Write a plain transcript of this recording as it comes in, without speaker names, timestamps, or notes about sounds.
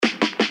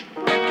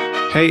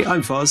Hey,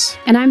 I'm Foz.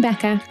 And I'm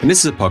Becca. And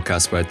this is a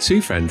podcast where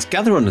two friends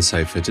gather on the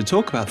sofa to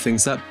talk about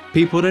things that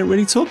people don't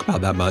really talk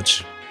about that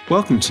much.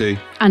 Welcome to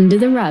Under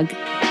the Rug.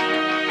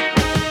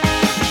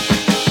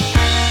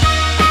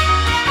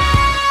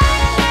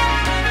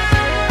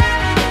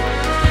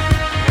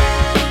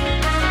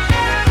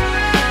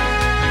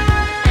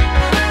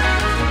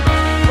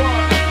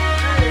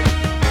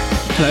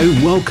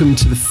 Hello, welcome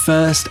to the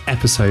first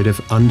episode of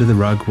Under the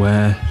Rug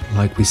where,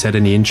 like we said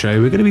in the intro,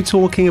 we're going to be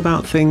talking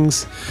about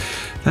things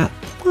that,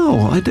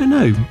 well, I don't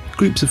know,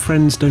 groups of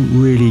friends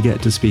don't really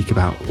get to speak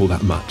about all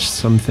that much.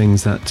 Some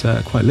things that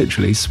quite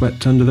literally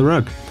swept under the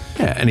rug.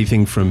 Yeah,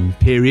 anything from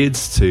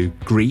periods to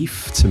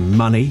grief to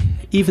money,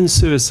 even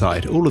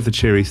suicide, all of the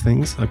cheery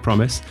things, I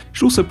promise. I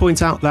should also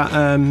point out that,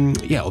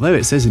 although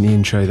it says in the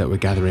intro that we're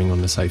gathering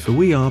on the sofa,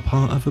 we are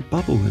part of a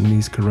bubble in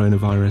these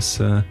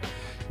coronavirus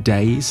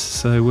days,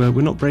 so we're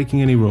not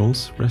breaking any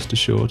rules, rest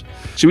assured.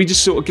 Should we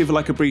just sort of give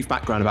like a brief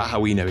background about how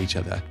we know each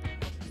other?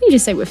 You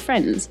just say we're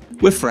friends.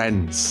 We're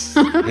friends.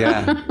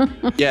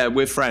 Yeah,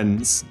 we're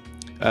friends.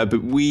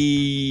 But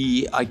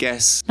we, I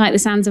guess... Like the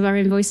sounds of our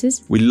own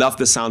voices? We love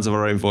the sounds of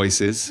our own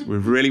voices.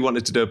 We've really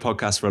wanted to do a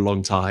podcast for a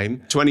long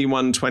time.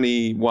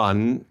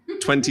 2021,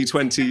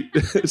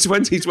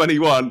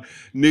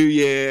 new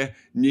year,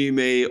 new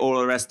me, all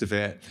the rest of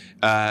it.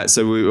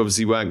 So we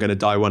obviously weren't going to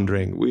die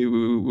wondering. We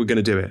were going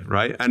to do it,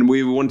 right? And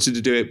we wanted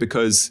to do it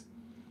because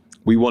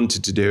we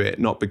wanted to do it,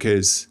 not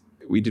because...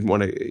 we didn't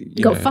want to...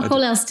 We've got fuck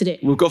all else to do.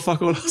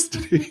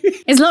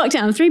 It's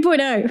lockdown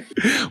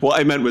 3.0. What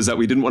I meant was that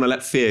we didn't want to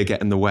let fear get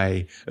in the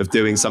way of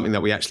doing something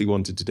that we actually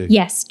wanted to do.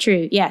 Yes,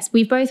 true. Yes,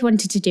 we've both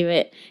wanted to do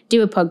it,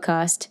 do a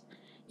podcast.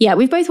 Yeah,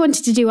 we've both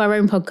wanted to do our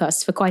own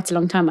podcasts for quite a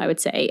long time, I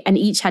would say, and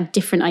each had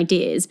different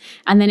ideas.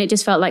 And then it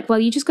just felt like, well,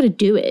 you just got to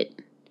do it.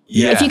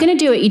 Yeah. If you're going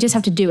to do it, you just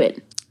have to do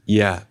it.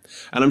 Yeah.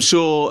 And I'm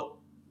sure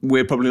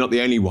we're probably not the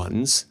only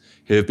ones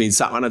who have been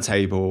sat around a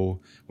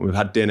table when we've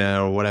had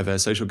dinner or whatever,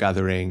 social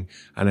gathering,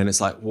 and then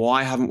it's like,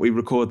 why haven't we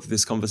recorded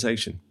this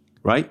conversation,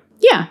 right?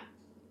 Yeah.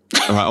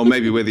 All right, or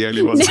maybe we're the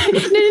only ones. No,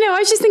 I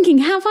was just thinking,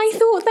 have I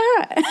thought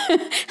that?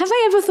 Have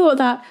I ever thought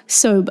that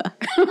sober?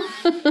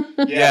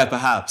 Yeah,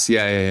 perhaps.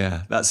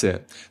 Yeah. That's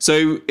it.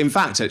 So, in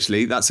fact,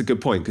 actually, that's a good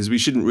point, because we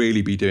shouldn't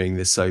really be doing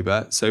this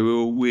sober.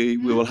 So we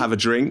will have a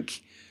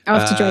drink.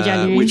 After dry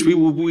January. Which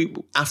we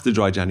after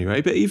dry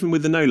January, but even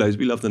with the Nolos,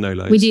 we love the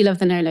Nolos. We do love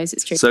the Nolos,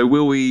 it's true. So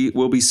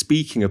we'll be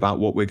speaking about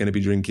what we're going to be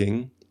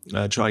drinking,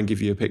 try and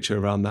give you a picture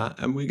around that.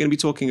 And we're going to be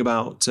talking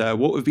about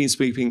what we've been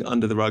sweeping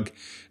under the rug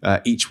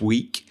each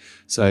week.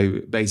 So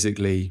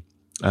basically,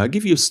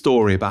 give you a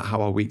story about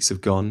how our weeks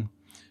have gone.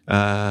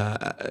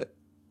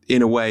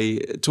 In a way,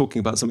 talking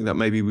about something that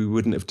maybe we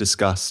wouldn't have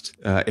discussed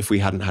if we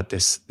hadn't had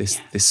this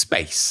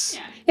space.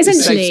 Yeah.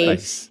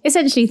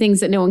 Essentially things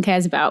that no one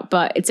cares about,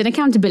 but it's an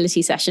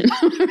accountability session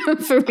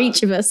for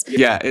each of us.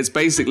 Yeah, it's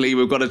basically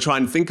we've got to try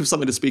and think of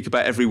something to speak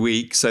about every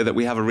week so that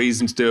we have a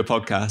reason to do a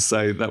podcast,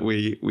 so that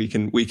we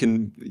can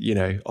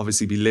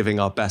obviously be living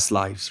our best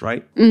lives,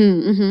 right?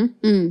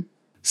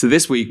 So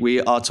this week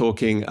we are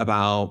talking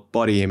about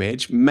body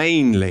image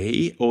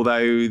mainly,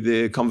 although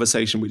the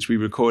conversation which we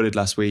recorded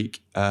last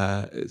week,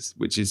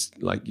 which is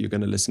like you're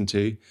going to listen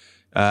to,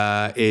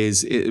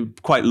 is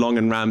quite long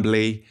and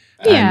rambly.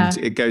 And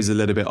it goes a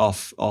little bit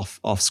off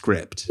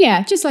script.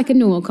 Yeah, just like a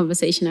normal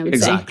conversation, I would say.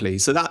 Exactly.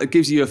 So that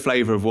gives you a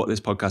flavour of what this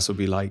podcast will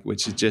be like,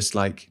 which is just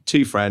like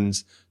two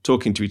friends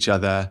talking to each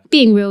other.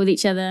 Being real with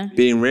each other.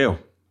 Being real.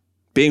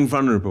 Being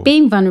vulnerable.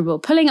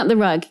 Pulling up the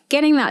rug,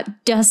 getting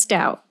that dust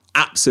out.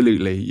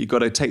 Absolutely. You've got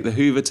to take the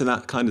Hoover to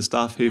that kind of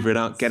stuff, Hoover it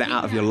out, get it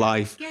out of your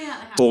life,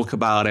 talk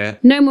about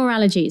it. No more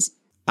allergies.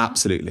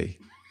 Absolutely.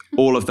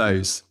 All of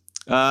those.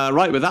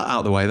 Right, with that out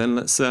of the way, then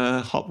let's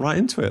hop right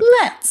into it.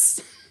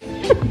 Let's.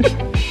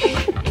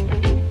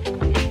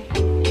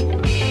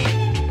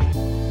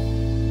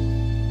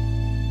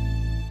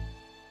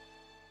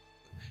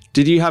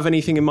 Did you have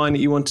anything in mind that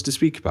you wanted to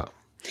speak about?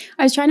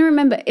 I was trying to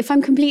remember. If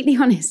I'm completely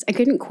honest, I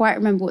couldn't quite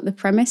remember what the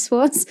premise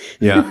was.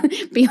 Yeah.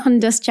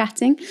 Beyond us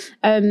chatting.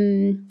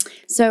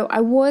 So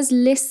I was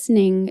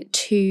listening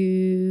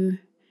to...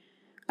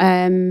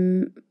 I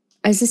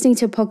was listening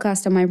to a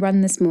podcast on my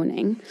run this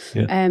morning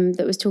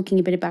that was talking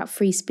a bit about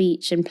free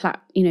speech and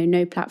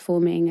no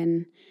platforming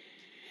and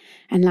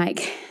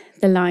like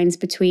the lines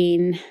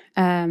between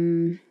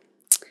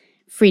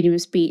freedom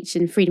of speech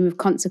and freedom of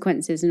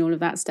consequences and all of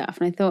that stuff.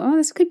 And I thought,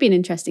 this could be an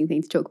interesting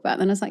thing to talk about.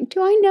 Then I was like,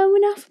 do I know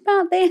enough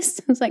about this?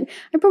 I was like,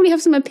 I probably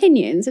have some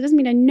opinions. It doesn't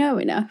mean I know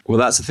enough. Well,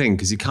 that's the thing,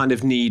 because you kind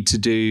of need to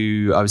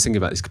do, I was thinking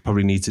about this,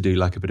 probably need to do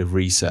like a bit of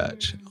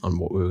research on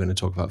what we were going to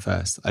talk about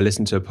first. I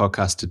listened to a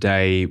podcast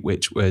today,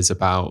 which was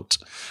about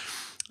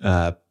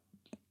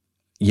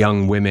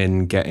young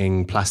women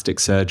getting plastic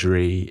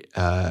surgery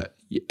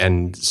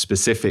and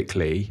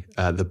specifically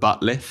the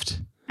butt lift.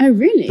 Oh,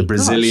 really? The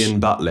Brazilian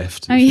butt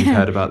lift. If you've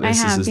heard about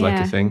this, this is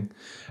like a thing.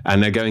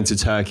 And they're going to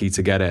Turkey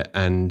to get it.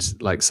 And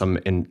like some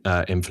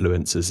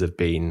influencers have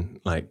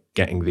been like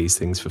getting these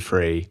things for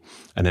free.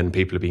 And then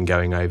people have been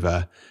going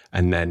over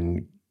and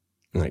then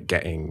like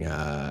getting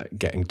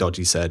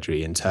dodgy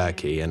surgery in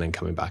Turkey and then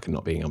coming back and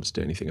not being able to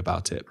do anything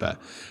about it. But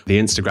the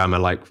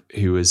Instagrammer, like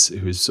who was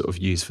sort of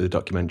used for the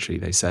documentary,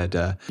 they said,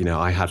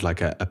 I had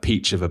like a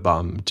peach of a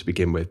bum to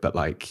begin with, but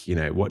like,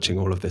 watching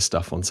all of this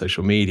stuff on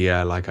social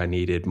media, like I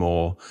needed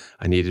more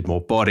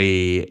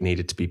body, it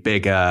needed to be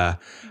bigger.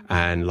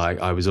 And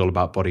like, I was all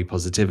about body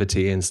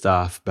positivity and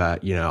stuff,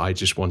 but I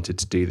just wanted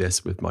to do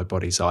this with my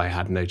body. So I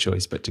had no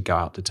choice but to go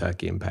out to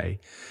Turkey and pay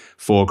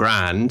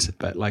 $4,000.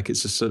 But like,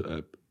 it's just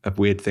a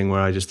weird thing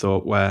where I just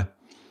thought, why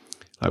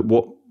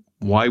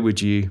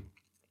would you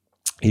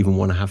even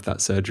want to have that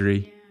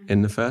surgery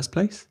in the first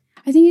place?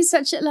 I think it's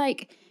such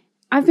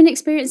I've been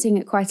experiencing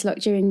it quite a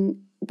lot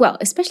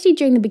especially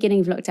during the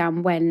beginning of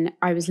lockdown, when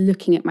I was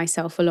looking at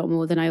myself a lot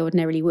more than I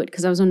ordinarily would,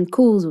 because I was on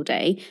calls all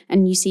day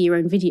and you see your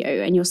own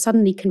video and you're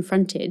suddenly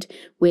confronted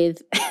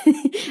with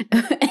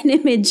an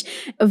image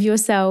of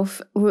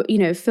yourself,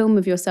 film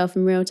of yourself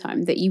in real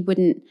time that you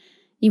wouldn't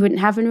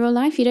have in real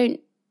life. You don't,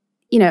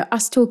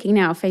 us talking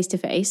now face to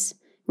face,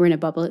 we're in a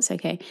bubble, it's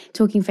okay.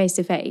 Talking face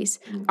to face,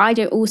 I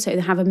don't also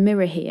have a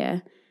mirror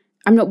here.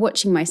 I'm not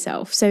watching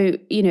myself. So,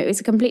 it's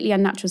a completely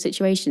unnatural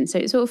situation. So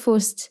it sort of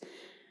forced,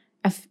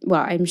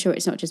 I'm sure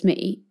it's not just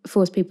me,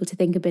 forced people to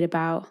think a bit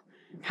about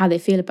how they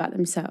feel about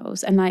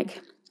themselves. And like,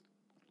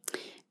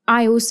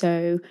 I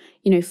also,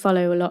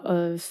 follow a lot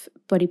of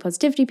body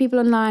positivity people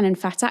online and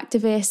fat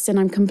activists. And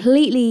I'm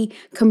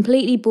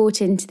completely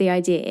bought into the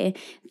idea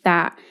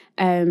that,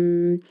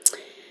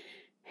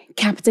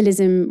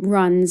 capitalism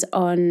runs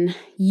on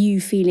you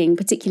feeling,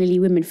 particularly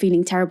women,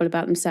 feeling terrible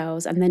about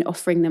themselves and then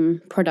offering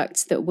them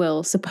products that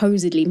will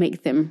supposedly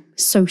make them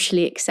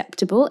socially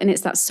acceptable. And it's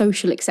that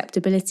social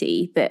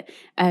acceptability that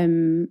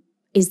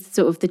is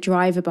sort of the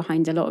driver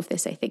behind a lot of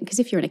this, I think. Because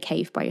if you're in a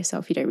cave by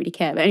yourself, you don't really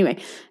care. But anyway,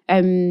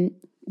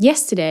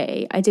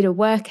 yesterday I did an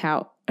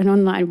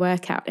online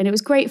workout, and it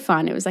was great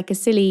fun. It was like a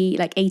silly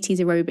 80s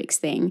aerobics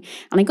thing.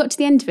 And I got to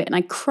the end of it and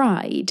I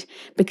cried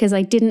because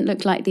I didn't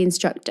look like the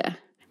instructor.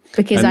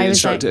 Because and the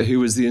instructor,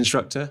 who was the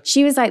instructor?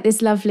 She was like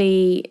this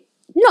lovely,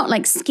 not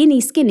like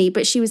skinny,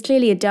 but she was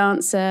clearly a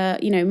dancer,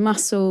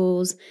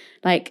 muscles,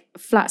 like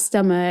flat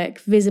stomach,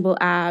 visible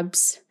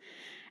abs.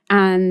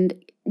 And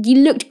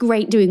you looked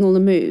great doing all the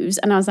moves.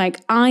 And I was like,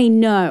 I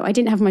know, I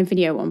didn't have my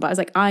video on, but I was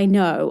like, I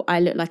know I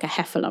look like a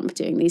heffalump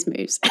doing these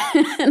moves.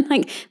 And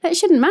like, that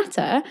shouldn't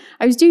matter.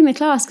 I was doing the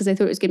class because I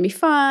thought it was going to be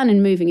fun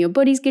and moving your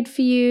body's good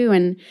for you.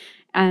 And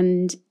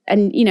and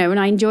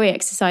I enjoy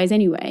exercise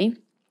anyway.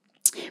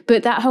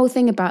 But that whole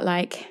thing about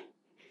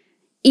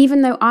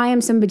even though I am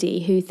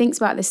somebody who thinks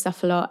about this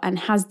stuff a lot and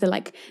has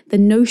the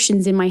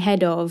notions in my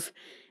head of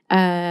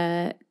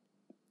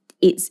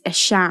it's a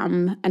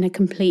sham and a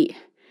complete,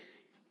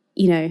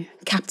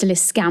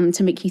 capitalist scam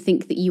to make you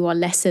think that you are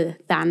lesser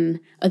than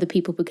other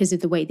people because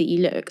of the way that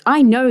you look.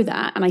 I know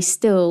that, and I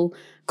still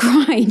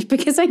cried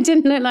because I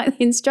didn't look like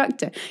the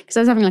instructor, because I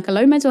was having a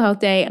low mental health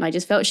day and I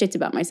just felt shit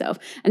about myself.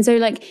 And so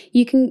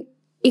you can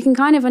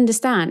kind of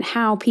understand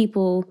how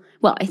people,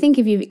 I think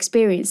if you've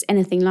experienced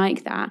anything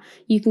like that,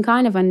 you can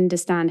kind of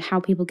understand how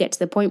people get to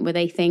the point where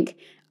they think,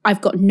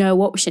 I've got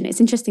no option. It's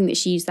interesting that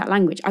she used that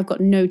language. I've got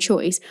no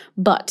choice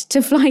but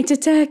to fly to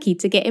Turkey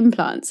to get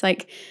implants.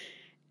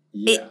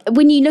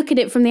 When you look at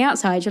it from the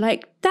outside, you're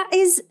like, that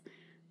is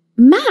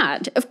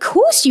mad. Of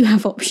course you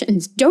have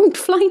options. Don't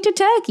fly to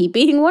Turkey,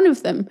 being one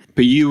of them.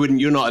 But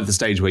you're not at the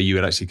stage where you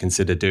would actually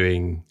consider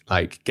doing,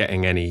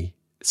 getting any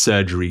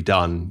surgery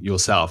done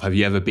yourself. Have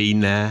you ever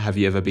been there? Have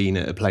you ever been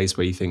at a place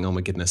where you think, oh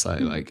my goodness,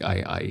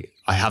 I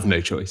have no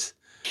choice?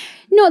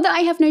 Not that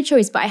I have no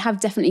choice, but I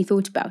have definitely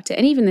thought about it.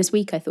 And even this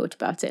week I thought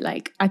about it.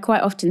 I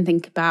quite often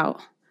think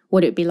about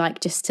what it would be like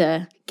just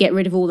to get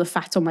rid of all the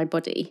fat on my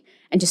body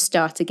and just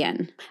start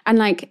again.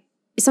 And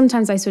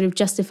sometimes I sort of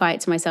justify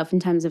it to myself in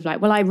terms of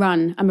I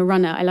run, I'm a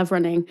runner, I love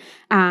running.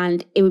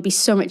 And it would be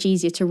so much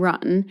easier to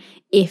run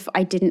if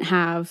I didn't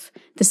have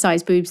the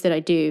size boobs that I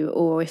do,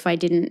 or if I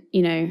didn't,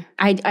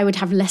 I would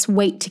have less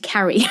weight to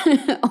carry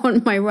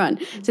on my run.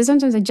 So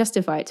sometimes I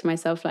justify it to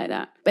myself like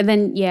that. But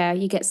then,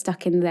 you get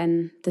stuck in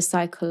then the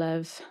cycle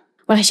of,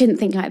 I shouldn't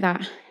think like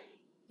that.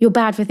 You're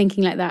bad for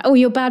thinking like that. Oh,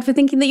 you're bad for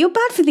thinking that you're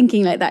bad for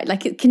thinking like that.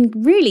 It can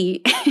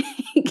really,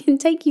 it can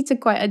take you to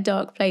quite a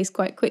dark place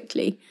quite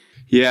quickly.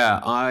 Yeah,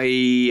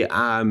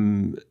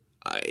 I'm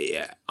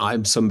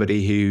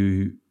somebody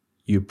who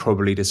you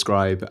probably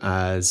describe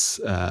as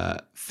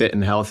fit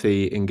and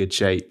healthy, in good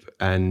shape,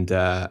 and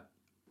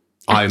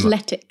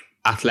athletic.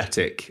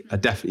 Athletic,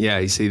 definitely. Yeah,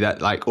 you see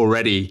that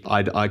already.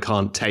 I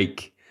can't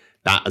take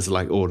that as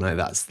oh no,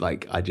 that's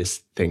I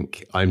just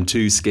think I'm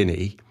too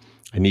skinny.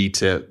 I need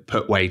to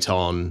put weight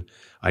on.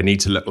 I need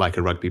to look like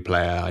a rugby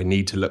player. I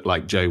need to look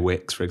like Joe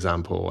Wicks, for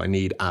example. I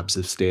need abs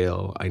of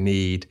steel. I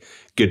need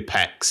good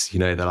pecs,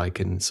 that I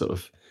can sort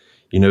of,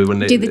 when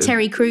they do the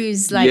Terry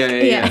Crews,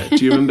 yeah.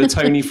 Do you remember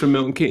Tony from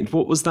Milton Keynes?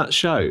 What was that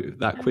show?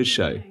 That quiz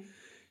show? You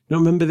don't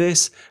remember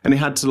this? And he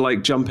had to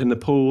jump in the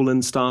pool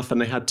and stuff.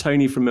 And they had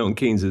Tony from Milton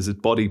Keynes as a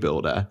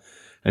bodybuilder,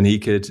 and they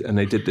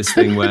did this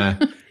thing where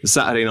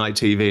Saturday night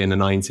TV in the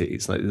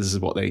 90s. Like, this is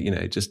what they,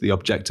 just the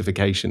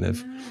objectification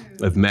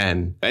of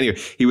men. Anyway,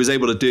 he was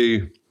able to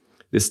do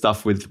this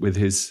stuff with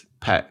his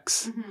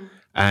pecs. Mm-hmm.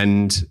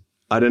 And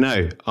I don't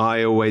know,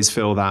 I always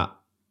feel that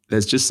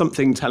there's just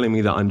something telling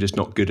me that I'm just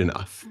not good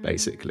enough,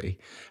 basically.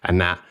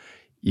 And that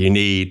you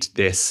need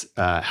this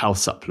health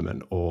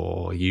supplement,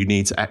 or you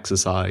need to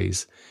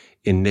exercise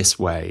in this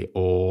way,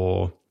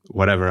 or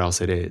whatever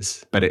else it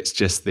is. But it's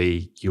just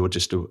you're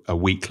just a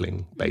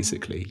weakling,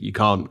 basically. You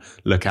can't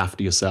look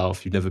after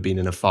yourself. You've never been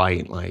in a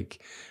fight.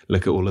 Like,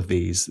 look at all of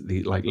these,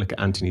 look at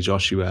Anthony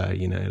Joshua,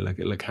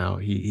 look how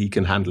he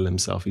can handle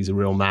himself. He's a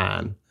real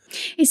man.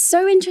 It's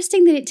so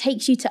interesting that it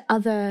takes you to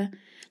other,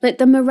 like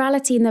the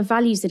morality and the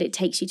values that it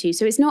takes you to.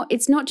 So it's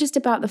not just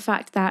about the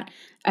fact that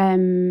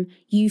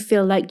you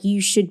feel like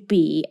you should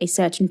be a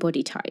certain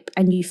body type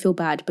and you feel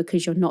bad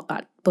because you're not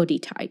that body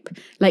type.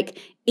 Like,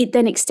 it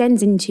then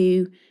extends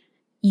into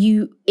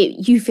you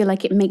feel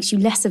like it makes you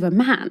less of a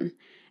man.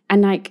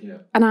 And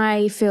and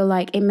I feel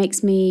like it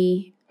makes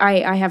me,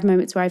 I have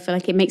moments where I feel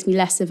like it makes me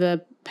less of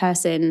a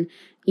person,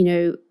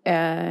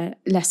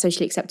 less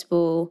socially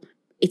acceptable.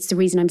 It's the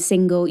reason I'm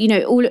single.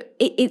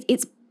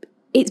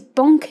 It's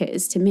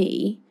bonkers to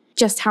me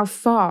just how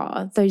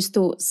far those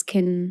thoughts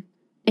can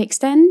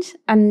extend.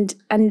 And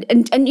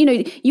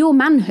your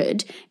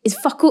manhood is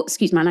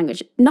excuse my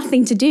language,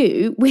 nothing to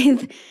do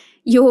with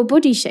your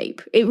body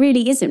shape. It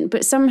really isn't.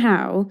 But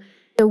somehow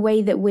the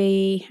way that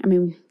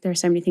there are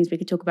so many things we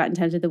could talk about in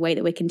terms of the way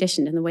that we're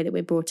conditioned and the way that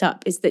we're brought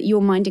up, is that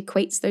your mind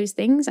equates those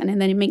things,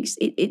 and then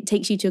it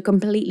takes you to a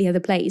completely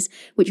other place,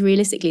 which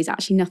realistically is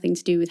actually nothing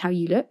to do with how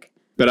you look.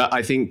 But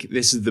I think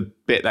this is the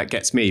bit that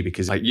gets me,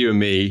 because like you and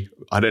me,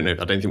 I don't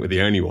think we're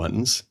the only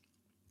ones.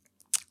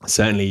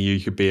 Certainly you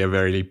could be a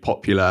very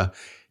popular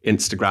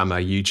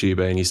Instagrammer,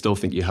 YouTuber, and you still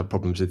think you have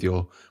problems with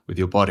your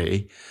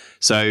body.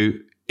 So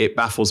it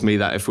baffles me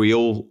that if we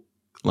all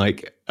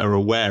are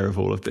aware of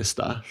all of this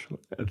stuff,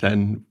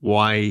 then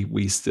why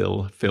we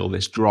still feel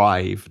this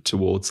drive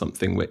towards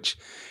something which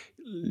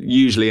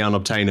usually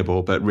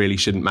unobtainable, but really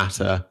shouldn't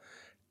matter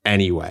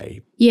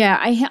anyway. Yeah,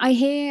 I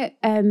hear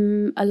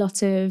a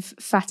lot of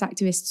fat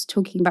activists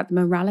talking about the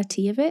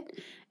morality of it,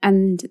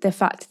 and the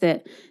fact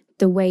that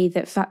the way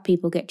that fat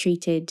people get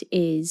treated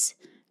is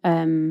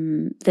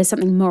there's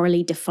something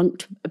morally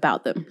defunct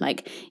about them.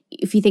 Like,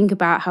 if you think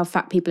about how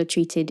fat people are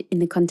treated in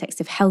the context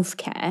of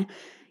healthcare,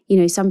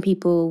 some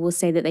people will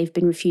say that they've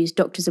been refused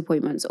doctor's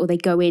appointments, or they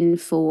go in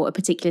for a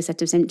particular set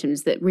of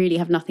symptoms that really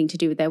have nothing to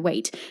do with their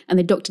weight, and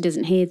the doctor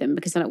doesn't hear them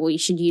because they're like, well, you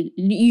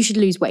should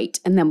lose weight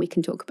and then we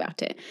can talk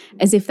about it.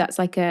 As if that's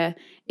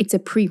it's a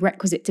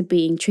prerequisite to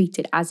being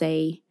treated as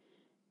a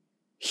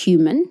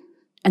human,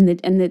 and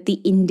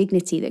the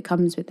indignity that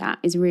comes with that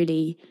is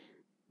really,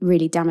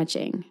 really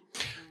damaging.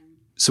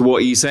 So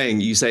what are you saying?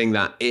 Are you saying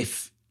that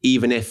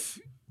even if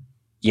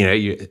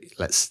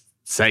let's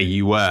say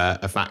you were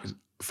a fat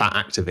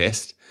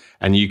activist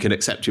and you can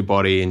accept your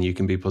body and you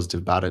can be positive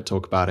about it,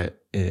 talk about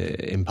it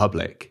in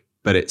public,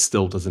 but it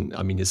still doesn't,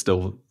 you're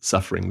still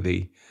suffering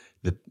the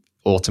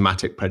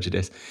automatic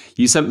prejudice.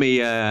 You sent me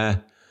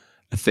a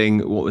thing,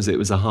 what was it? It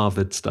was a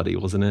Harvard study,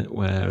 wasn't it?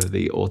 Where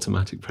the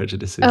automatic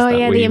prejudices. Oh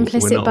yeah, the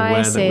implicit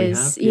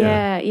biases.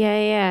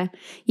 Yeah,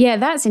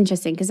 that's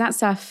interesting, because that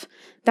stuff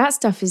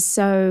is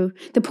so,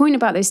 the point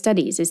about those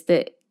studies is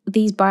that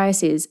these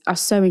biases are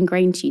so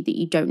ingrained to you that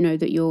you don't know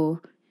that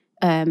you're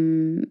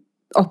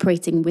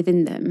operating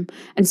within them.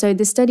 And so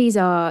the studies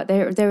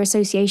they're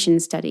association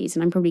studies,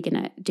 and I'm probably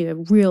going to do a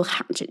real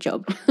hatchet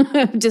job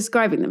of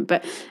describing them.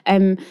 But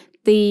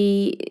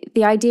the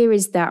idea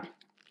is that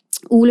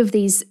all of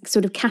these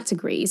sort of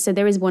categories, so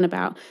there is one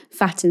about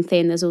fat and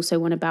thin, there's also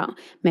one about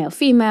male,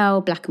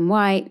 female, black and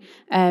white.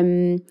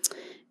 The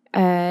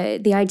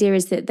idea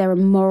is that there are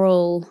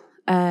moral,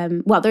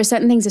 there are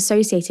certain things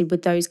associated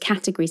with those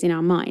categories in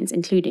our minds,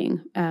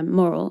 including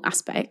moral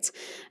aspects.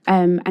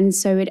 And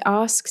so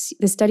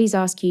the studies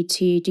ask you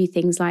to do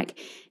things like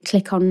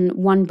click on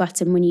one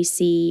button when you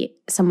see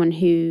someone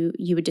who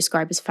you would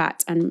describe as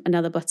fat, and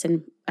another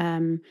button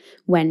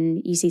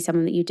when you see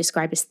someone that you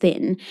describe as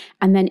thin.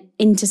 And then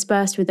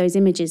interspersed with those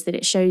images that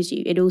it shows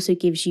you, it also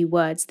gives you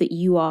words that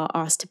you are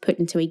asked to put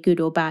into a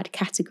good or bad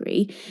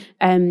category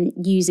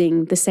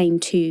using the same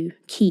two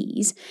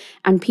keys.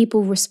 And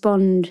people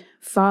respond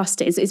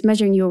faster. It's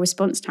measuring your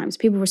response times.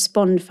 People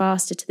respond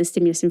faster to the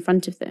stimulus in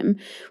front of them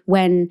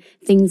when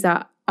things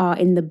that are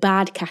in the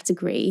bad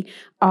category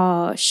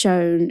are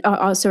shown.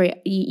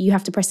 You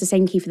have to press the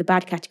same key for the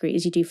bad category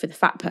as you do for the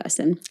fat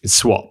person. It's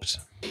swapped.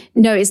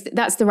 No,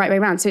 that's the right way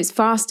around. So it's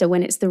faster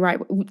when it's the right.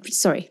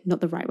 Sorry,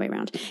 not the right way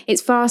around.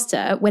 It's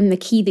faster when the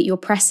key that you're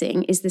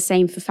pressing is the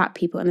same for fat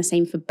people and the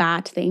same for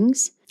bad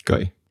things.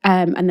 Got you.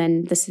 And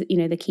then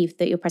the key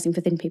that you're pressing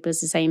for thin people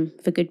is the same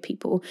for good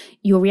people.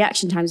 Your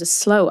reaction times are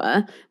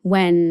slower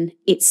when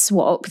it's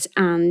swapped,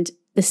 and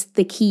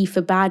the key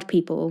for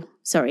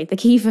the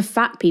key for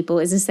fat people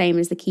is the same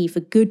as the key for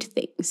good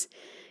things.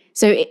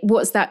 So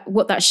what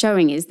that's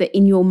showing is that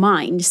in your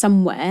mind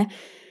somewhere,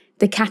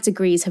 the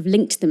categories have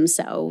linked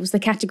themselves. The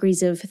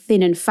categories of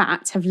thin and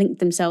fat have linked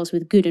themselves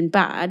with good and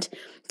bad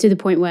to the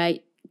point where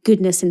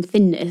goodness and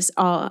thinness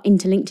are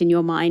interlinked in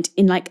your mind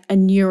in like a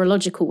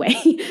neurological way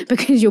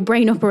because your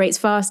brain operates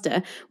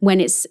faster when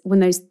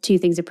those two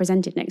things are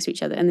presented next to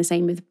each other, and the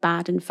same with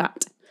bad and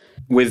fat.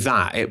 With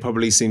that, it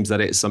probably seems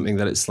that it's something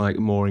that it's like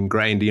more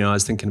ingrained. I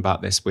was thinking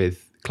about this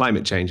with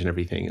climate change and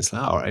everything. It's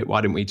like, all right,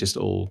 why didn't we just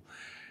all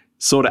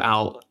sort it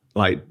out?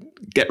 Like,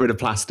 get rid of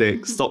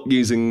plastic, stop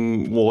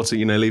using water,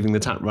 leaving the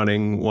tap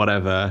running,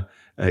 whatever,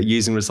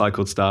 using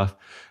recycled stuff.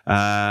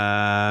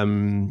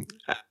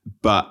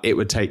 But it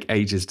would take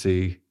ages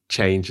to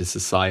change a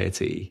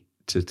society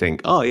to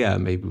think, oh yeah,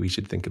 maybe we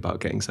should think about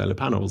getting solar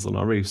panels on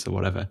our roofs or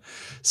whatever.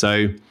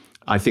 So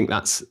I think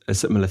that's a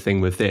similar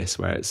thing with this,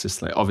 where it's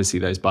just like, obviously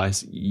those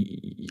biases,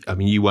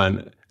 you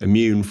weren't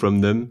immune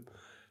from them,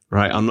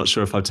 right? I'm not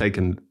sure if I've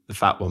taken the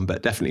fat one,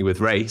 but definitely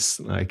with race,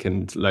 like,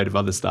 and a load of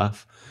other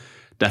stuff,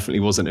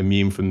 definitely wasn't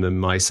immune from them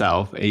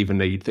myself, even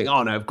though you'd think,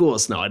 oh no, of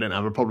course, no, I don't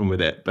have a problem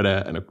with it. But,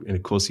 and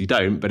of course you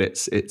don't, but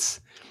it's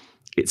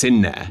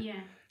in there. Yeah.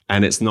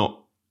 And it's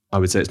not, I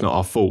would say it's not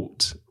our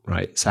fault,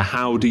 right? So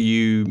how do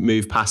you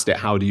move past it?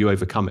 How do you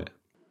overcome it?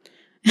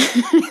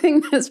 I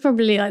think that's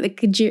probably like the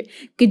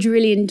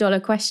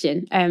quadrillion-dollar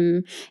question.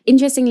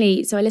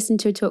 Interestingly, so I listened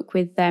to a talk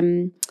with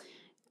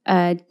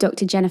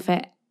Dr.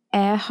 Jennifer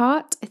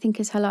Earhart, I think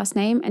is her last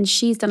name, and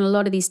she's done a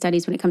lot of these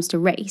studies when it comes to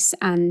race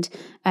and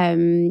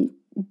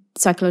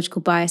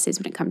psychological biases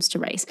when it comes to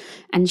race.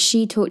 And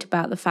she talked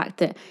about the fact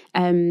that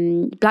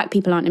Black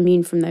people aren't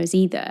immune from those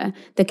either.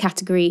 The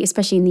category,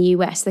 especially in the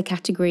US, the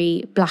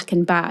category black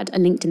and bad are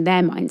linked in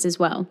their minds as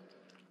well.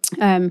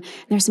 There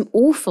are some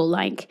awful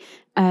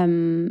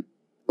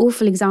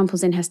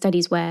examples in her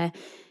studies where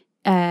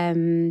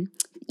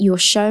you're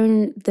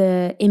shown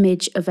the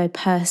image of a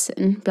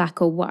person,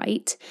 black or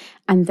white,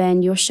 and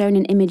then you're shown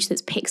an image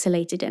that's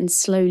pixelated and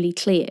slowly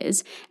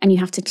clears, and you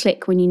have to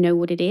click when you know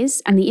what it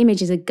is. And the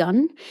image is a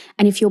gun.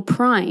 And if your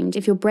brain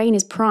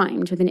is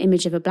primed with an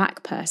image of a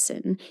black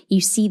person,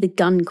 you see the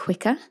gun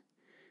quicker.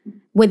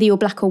 Whether you're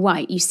black or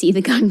white, you see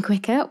the gun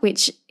quicker,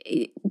 which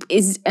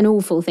is an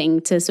awful thing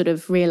to sort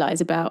of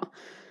realize about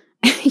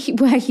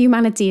where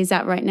humanity is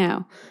at right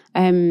now.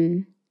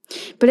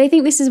 But I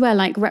think this is where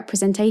like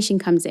representation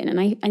comes in,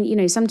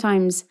 and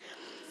sometimes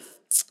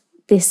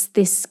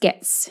this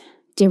gets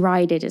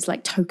derided as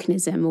like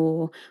tokenism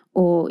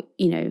or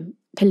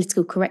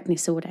political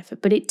correctness or whatever.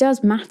 But it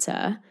does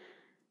matter.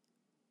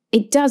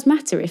 It does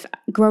matter if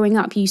growing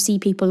up you see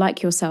people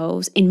like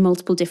yourselves in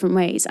multiple different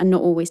ways and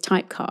not always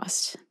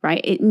typecast, right?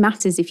 It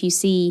matters if you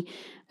see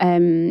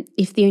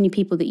if the only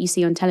people that you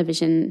see on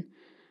television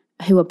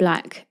who are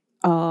black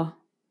are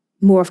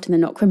more often than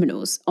not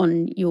criminals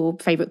on your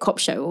favorite cop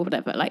show or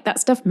whatever. Like,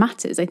 that stuff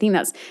matters. I think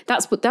that's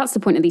the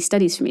point of these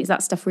studies for me, is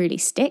that stuff really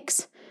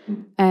sticks.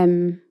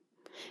 And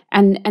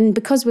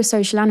because we're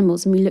social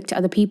animals and we look to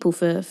other people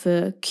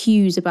for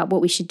cues about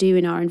what we should do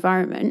in our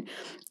environment,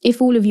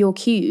 if all of your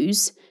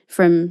cues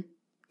from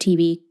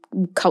TV,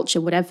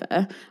 culture,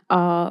 whatever,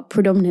 are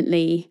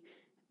predominantly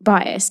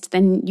biased,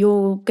 then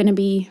you're going to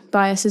be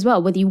biased as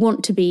well, whether you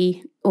want to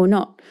be or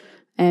not.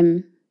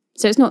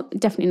 So it's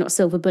definitely not a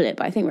silver bullet,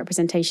 but I think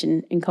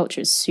representation in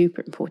culture is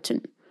super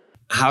important.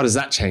 How does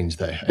that change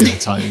though over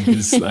time?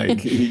 Because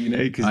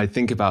because I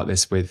think about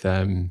this with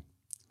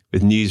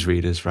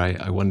newsreaders, right?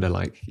 I wonder,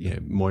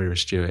 Moira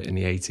Stewart in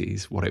the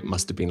 80s, what it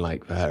must have been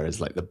like for her as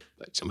oh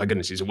my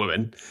goodness, she's a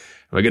woman.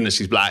 Oh my goodness,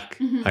 she's black.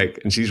 Mm-hmm.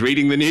 And she's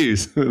reading the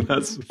news.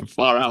 That's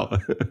far out.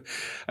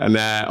 And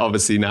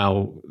obviously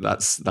now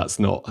that's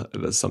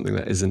something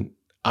that isn't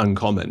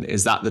uncommon.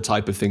 Is that the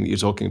type of thing that you're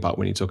talking about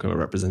when you're talking about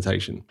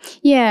representation?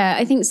 Yeah,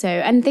 I think so.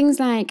 And things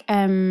like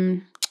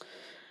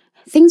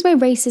things where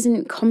race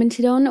isn't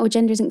commented on or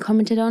gender isn't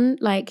commented on,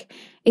 like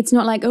it's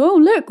not like, oh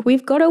look,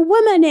 we've got a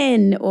woman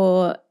in,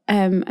 or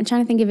I'm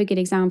trying to think of a good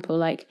example.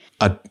 Like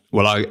a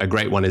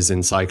great one is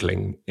in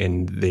cycling.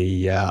 In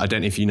the I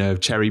don't know if you know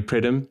of Cherry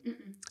Pridham,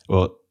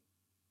 or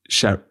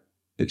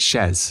it's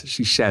Shez.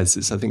 She's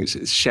Shez. I think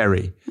it's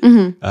Sherry.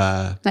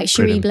 Mm-hmm. Like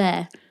Cherie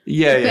Blair.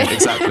 Yeah,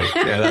 exactly.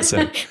 Yeah, that's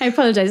it. I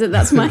apologise that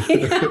that's my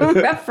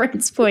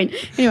reference point.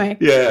 Anyway.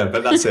 Yeah,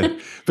 but that's it.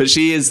 But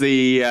she is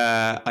the,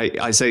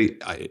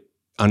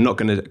 I'm not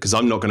going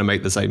to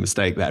make the same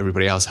mistake that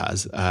everybody else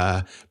has.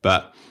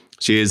 But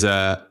she is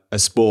a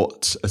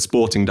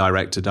sporting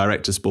director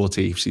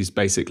sportif. She's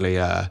basically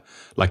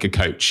like a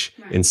coach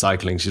in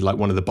cycling. She's like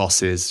one of the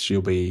bosses.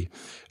 She'll be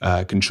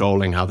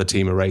controlling how the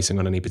team are racing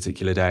on any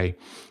particular day.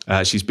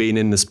 She's been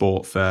in the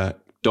sport for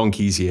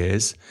donkey's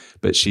years,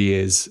 but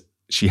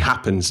she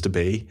happens to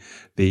be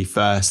the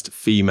first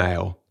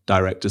female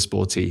director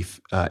sportif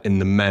in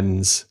the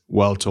men's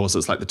world tour. So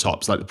it's like the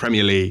tops, like the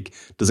Premier League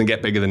doesn't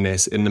get bigger than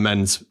this in the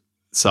men's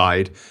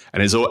side.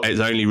 And it's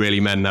only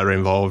really men that are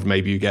involved.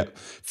 Maybe you get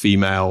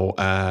female,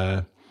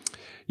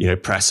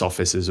 press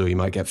officers, or you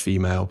might get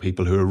female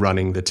people who are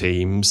running the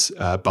teams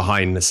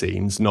behind the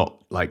scenes,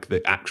 not like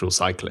the actual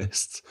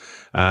cyclists.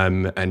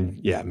 And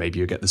yeah, maybe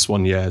you get the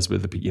soigneurs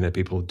with the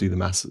people who do the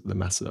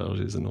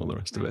massages and all the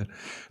rest of it.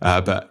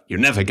 But you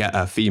never get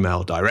a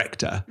female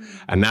director.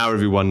 And now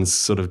everyone's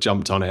sort of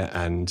jumped on it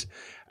and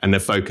they're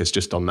focused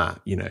just on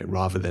that,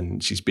 rather than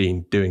she's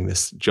been doing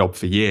this job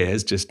for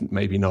years, just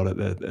maybe not at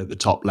the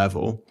top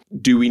level.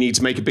 Do we need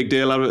to make a big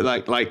deal out of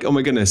it? Like, oh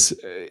my goodness.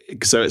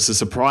 So it's a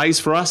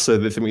surprise for us. So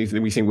that we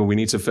think, well, we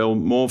need to fill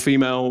more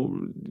female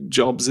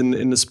jobs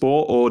in the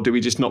sport, or do we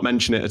just not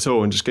mention it at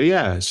all and just go,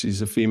 yeah,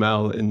 she's a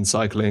female in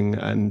cycling,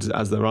 and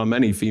as there are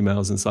many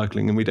females in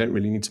cycling, and we don't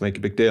really need to make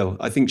a big deal.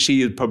 I think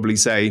she would probably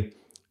say,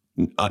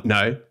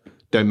 no,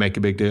 don't make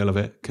a big deal of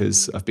it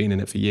because I've been in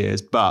it for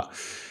years. But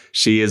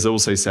she has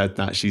also said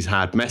that she's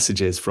had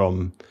messages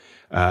from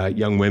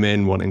young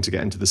women wanting to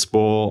get into the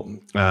sport,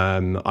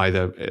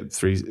 either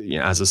through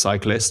as a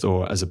cyclist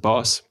or as a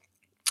boss.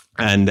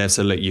 And they've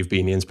said, look, you've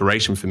been the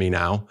inspiration for me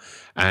now,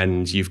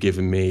 and you've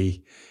given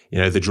me,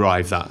 the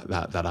drive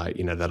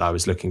that I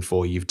was looking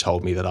for. You've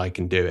told me that I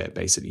can do it.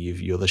 Basically,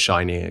 you're the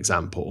shining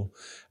example,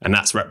 and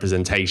that's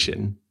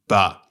representation.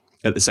 But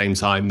at the same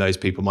time, those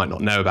people might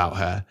not know about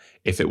her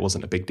if it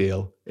wasn't a big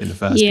deal in the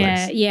first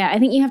place. Yeah. I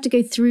think you have to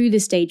go through the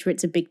stage where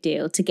it's a big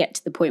deal to get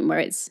to the point where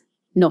it's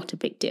not a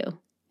big deal.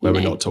 Where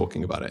we're not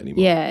talking about it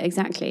anymore. Yeah,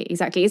 exactly.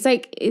 It's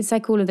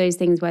like all of those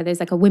things where there's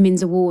like a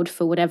women's award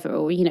for whatever,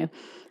 or,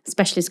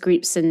 specialist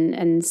groups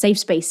and safe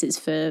spaces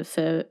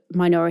for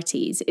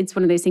minorities. It's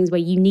one of those things where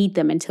you need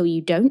them until you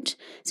don't.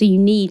 So you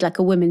need like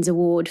a women's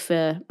award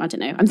for, I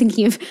don't know, I'm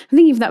thinking of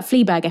that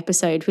Fleabag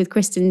episode with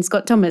Kristen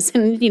Scott Thomas,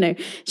 and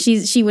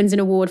she wins an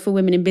award for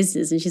women in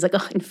business, and she's like,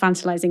 oh,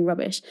 infantilizing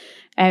rubbish.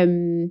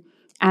 And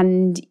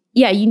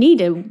yeah, you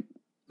need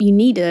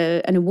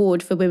an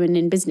award for women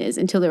in business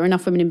until there are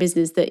enough women in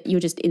business that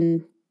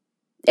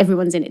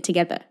everyone's in it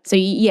together. So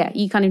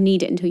you kind of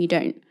need it until you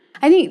don't.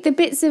 I think the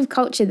bits of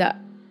culture that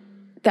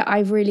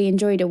I've really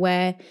enjoyed are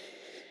where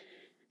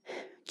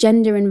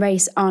gender and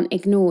race aren't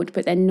ignored,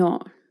 but they're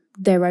not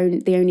the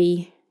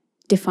only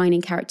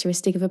defining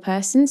characteristic of a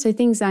person. So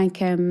things like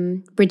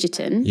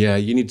Bridgerton. Yeah,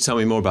 you need to tell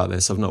me more about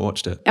this. I've not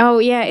watched it. Oh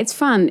yeah, it's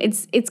fun.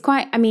 It's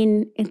quite,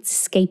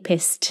 it's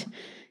escapist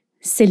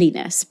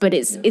silliness, but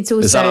it's also...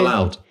 Is that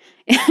allowed?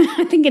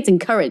 I think it's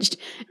encouraged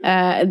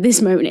at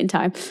this moment in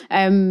time.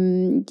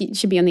 It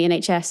should be on the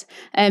NHS.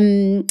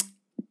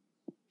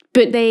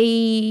 But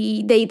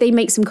they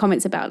make some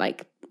comments about,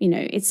 like,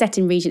 it's set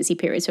in Regency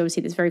period, so obviously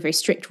there's very, very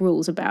strict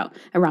rules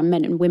around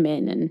men and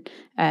women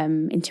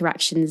and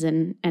interactions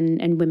and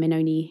women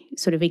only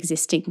sort of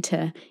existing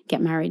to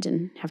get married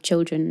and have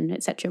children,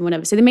 etc. and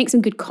whatever. So they make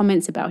some good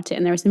comments about it,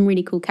 and there are some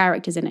really cool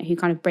characters in it who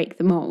kind of break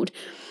the mold.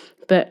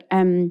 But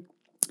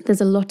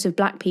there's a lot of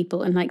black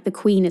people, and like the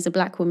Queen is a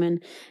black woman,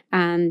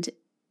 and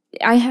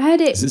I heard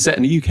it. Is it set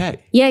in the UK?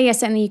 Yeah,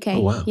 set in the UK. Oh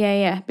wow.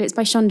 Yeah. But it's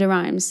by Shonda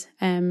Rhimes,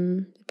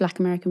 black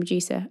American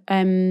producer.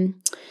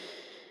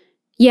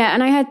 Yeah,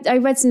 and I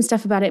read some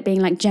stuff about it being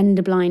like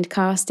gender blind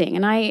casting,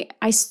 and I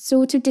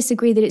sort of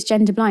disagree that it's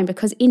gender blind,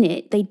 because in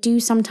it they do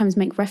sometimes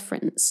make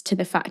reference to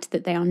the fact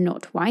that they are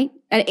not white,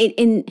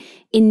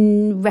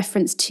 in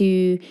reference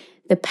to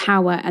the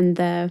power and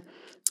the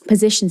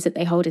positions that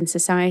they hold in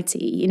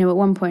society. At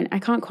one point, I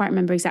can't quite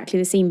remember exactly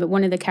the scene, but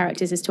one of the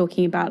characters is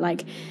talking about,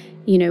 like,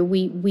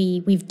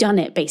 we've done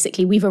it,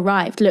 basically. We've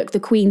arrived. Look, the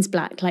Queen's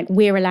black. Like,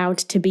 we're allowed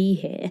to be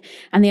here.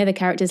 And the other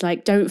character's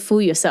like, don't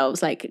fool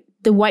yourselves. Like,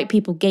 the white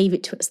people gave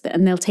it to us,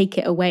 and they'll take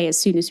it away as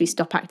soon as we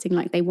stop acting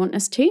like they want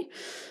us to.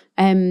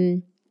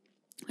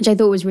 Which I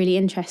thought was really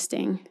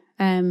interesting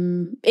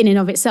in and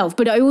of itself.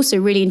 But I also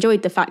really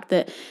enjoyed the fact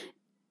that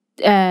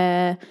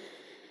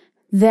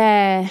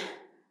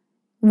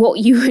what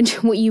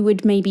you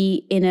would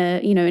maybe in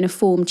a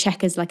form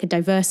check as like a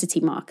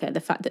diversity marker, the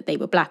fact that they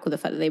were black or the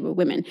fact that they were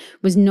women,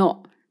 was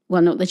not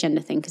the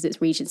gender thing because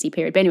it's Regency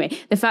period. But anyway,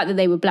 the fact that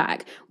they were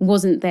black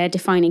wasn't their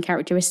defining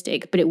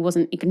characteristic, but it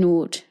wasn't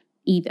ignored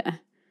either.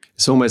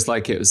 It's almost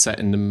like it was set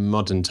in the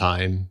modern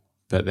time,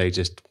 but they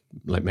just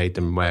like made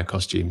them wear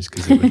costumes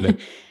because it would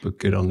look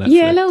good on Netflix.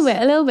 Yeah, a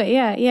little bit.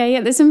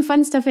 Yeah. There's some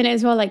fun stuff in it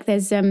as well. Like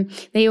there's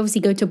they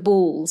obviously go to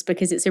balls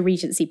because it's a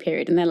Regency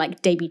period, and they're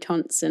like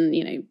debutantes, and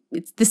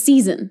it's the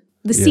season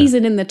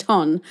in the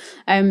ton.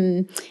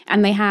 And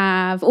they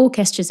have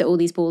orchestras at all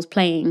these balls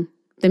playing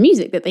the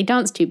music that they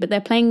dance to, but they're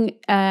playing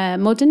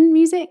modern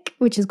music,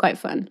 which is quite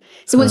fun.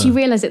 So once you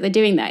realise that they're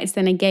doing that, it's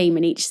then a game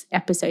in each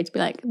episode to be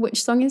like,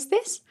 which song is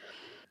this?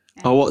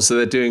 Oh, what? So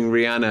they're doing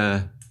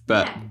Rihanna,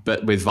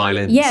 but with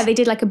violins. Yeah, they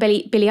did like a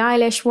Billie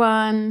Eilish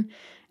one.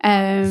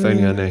 If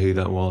only I know who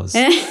that was.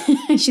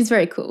 She's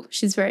very cool.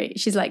 She's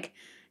like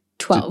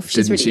 12.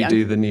 She's really young. Didn't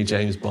she do the new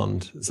James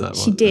Bond? Is that what?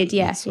 She did,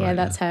 yeah.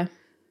 That's her.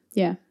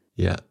 Yeah.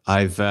 Yeah,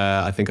 I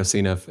think I've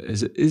seen her.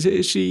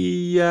 Is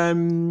she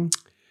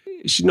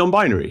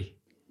non-binary?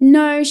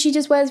 No, she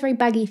just wears very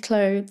baggy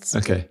clothes.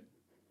 Okay.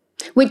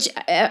 Which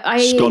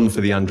she's gone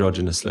for the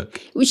androgynous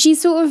look.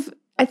 She's sort of,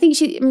 I think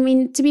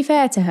to be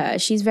fair to her,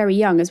 she's very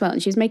young as well.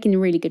 And she was making a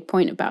really good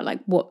point about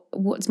like,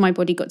 what's my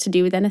body got to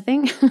do with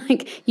anything?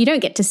 Like, you don't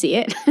get to see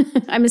it.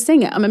 I'm a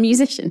singer. I'm a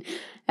musician.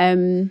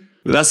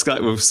 That's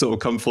like we've sort of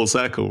come full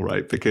circle,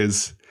 right?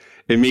 Because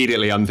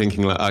immediately I'm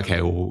thinking like,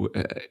 okay, well,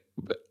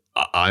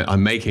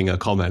 I'm making a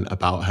comment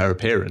about her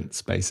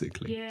appearance,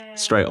 basically,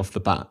 straight off the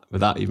bat,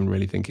 without even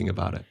really thinking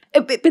about it.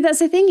 But that's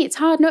the thing. It's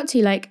hard not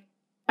to. Like,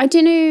 I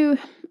don't know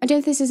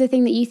if this is a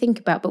thing that you think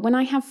about, but when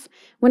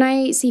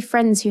I see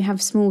friends who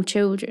have small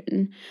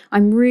children,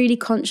 I'm really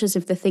conscious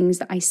of the things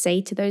that I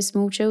say to those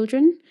small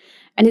children.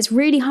 And it's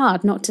really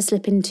hard not to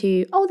slip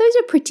into, oh, those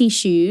are pretty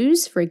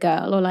shoes for a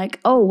girl, or like,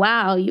 oh,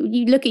 wow,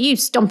 you look at you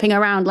stomping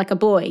around like a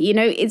boy. You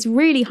know, it's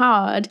really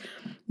hard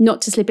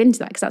not to slip into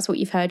that because that's what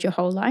you've heard your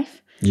whole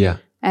life. Yeah.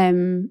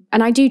 And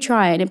I do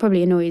try, and it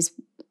probably annoys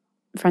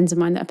friends of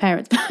mine that are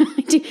parents, but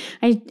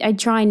I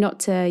try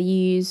not to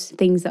use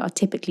things that are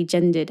typically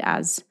gendered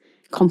as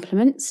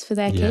compliments for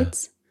their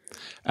kids.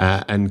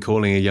 And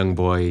calling a young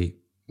boy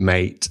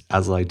mate,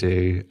 as I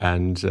do,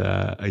 and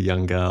a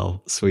young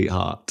girl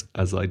sweetheart,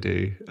 as I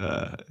do,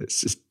 it's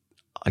just,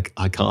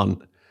 I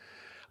can't.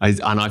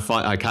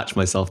 I catch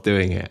myself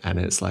doing it, and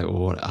it's like,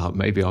 well,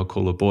 maybe I'll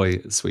call a boy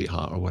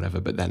sweetheart or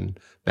whatever, but then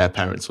their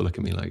parents will look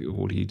at me like,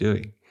 what are you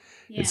doing?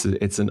 Yeah.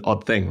 It's an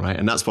odd thing, right?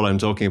 And that's what I'm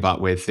talking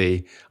about with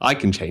I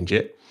can change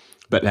it,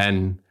 but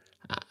then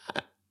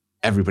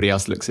everybody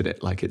else looks at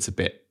it like it's a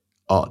bit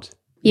odd.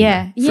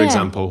 Yeah. For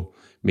example,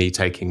 me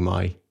taking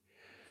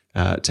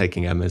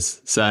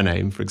Emma's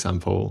surname, for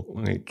example,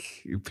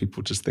 like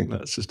people just think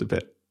that's just a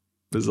bit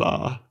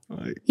bizarre.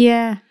 Like,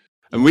 yeah.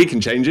 And we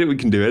can change it, we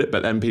can do it,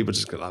 but then people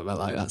just go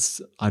like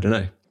that's, I don't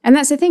know. And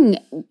that's the thing,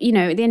 you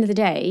know, at the end of the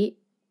day,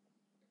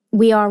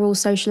 we are all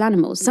social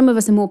animals. Some of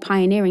us are more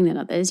pioneering than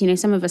others. You know,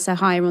 some of us are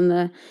higher on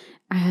the,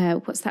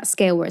 what's that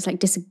scale where it's like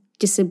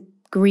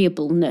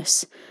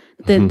disagreeableness.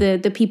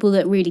 The people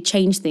that really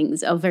change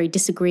things are very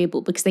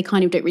disagreeable because they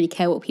kind of don't really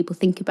care what people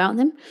think about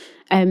them.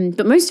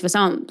 But most of us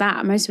aren't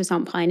that. Most of us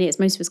aren't pioneers.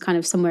 Most of us kind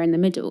of somewhere in the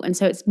middle. And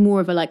so it's more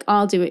of a like,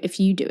 I'll do it if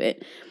you do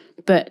it.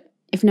 But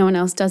if no one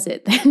else does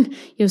it, then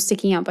you're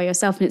sticking out by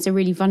yourself. And it's a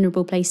really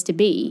vulnerable place to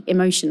be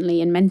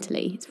emotionally and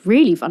mentally. It's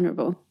really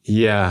vulnerable.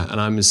 Yeah. And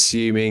I'm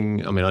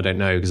assuming, I mean, I don't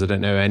know, because I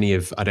don't know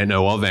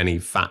of any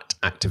fat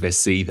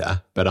activists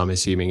either, but I'm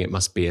assuming it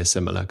must be a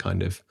similar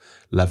kind of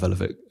level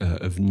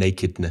of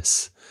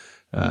nakedness.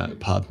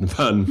 Pardon the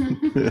pun.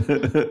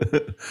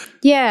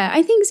 Yeah,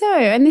 I think so.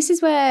 And this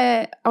is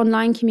where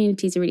online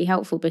communities are really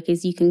helpful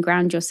because you can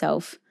ground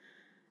yourself.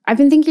 I've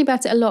been thinking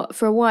about it a lot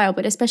for a while,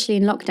 but especially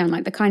in lockdown,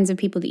 like the kinds of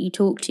people that you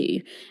talk to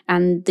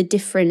and the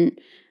different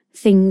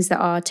things that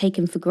are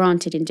taken for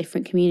granted in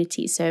different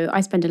communities. So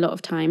I spend a lot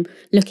of time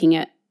looking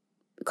at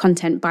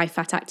content by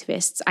fat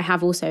activists. I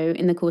have also,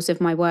 in the course of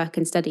my work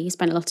and study,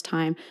 spent a lot of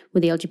time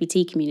with the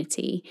LGBT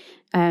community.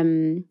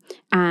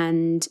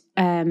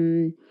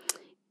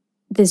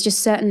 There's just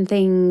certain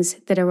things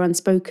that are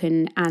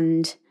unspoken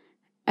and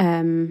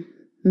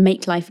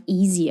make life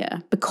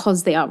easier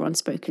because they are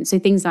unspoken. So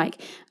things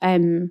like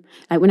when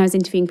I was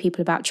interviewing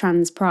people about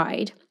trans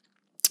pride,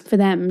 for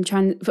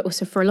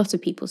a lot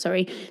of people,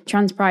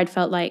 trans pride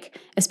felt like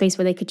a space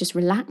where they could just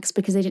relax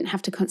because they didn't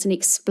have to constantly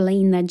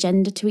explain their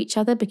gender to each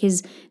other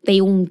because they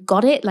all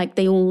got it, like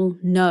they all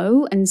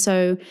know, and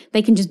so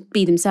they can just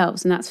be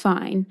themselves and that's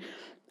fine.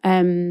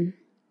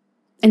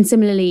 And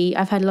similarly,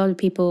 I've had a lot of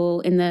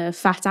people in the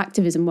fat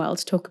activism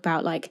world talk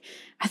about like,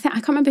 I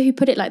can't remember who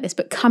put it like this,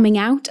 but coming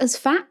out as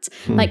fat,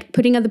 like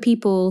putting other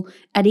people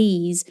at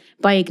ease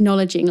by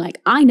acknowledging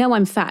like, I know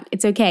I'm fat.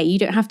 It's okay. You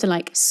don't have to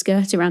like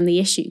skirt around the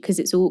issue because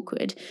it's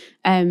awkward.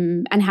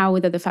 And how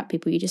with other fat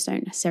people, you just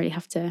don't necessarily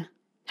have to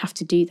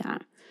do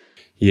that.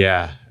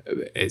 Yeah,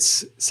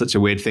 it's such a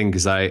weird thing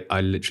because I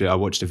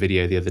watched a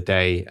video the other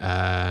day.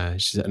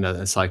 She's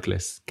another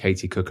cyclist,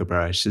 Katie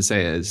Kookaburra. She's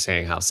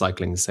saying how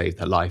cycling saved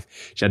her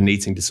life. She had an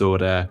eating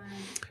disorder.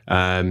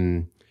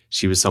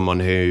 She was someone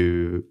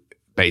who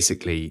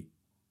basically,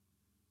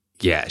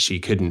 she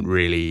couldn't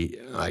really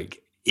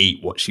like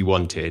eat what she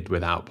wanted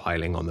without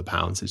piling on the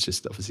pounds. It's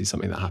just obviously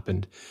something that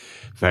happened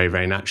very,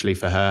 very naturally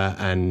for her.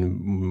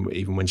 And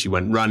even when she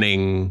went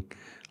running,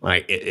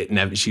 like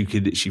she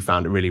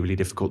found it really, really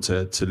difficult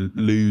to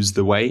lose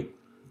the weight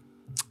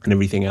and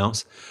everything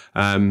else.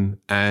 It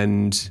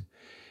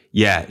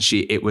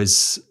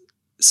was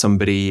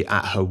somebody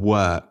at her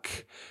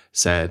work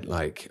said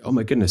like, oh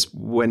my goodness,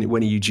 when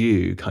are you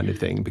due, kind of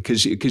thing,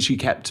 because she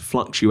kept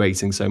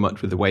fluctuating so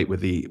much with the weight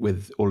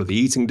with all of the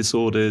eating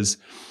disorders.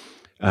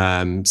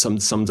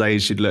 Some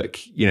days she'd look,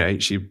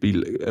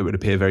 it would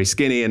appear very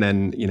skinny, and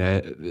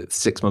then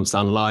 6 months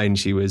down the line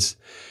she was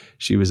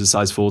a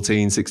size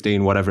 14,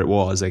 16, whatever it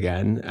was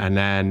again. And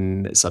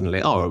then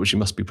suddenly, she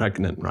must be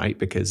pregnant, right?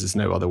 Because there's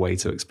no other way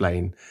to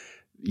explain,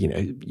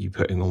 you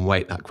putting on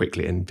weight that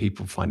quickly. And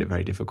people find it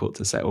very difficult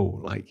to say,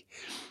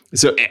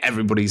 so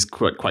everybody's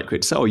quite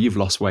quick to say, you've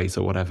lost weight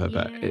or whatever.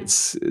 But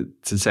it's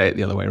to say it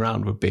the other way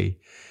around would be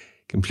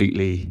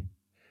completely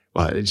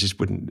well, it just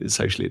wouldn't,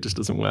 socially, it just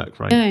doesn't work,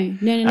 right?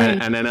 No.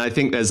 And then I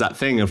think there's that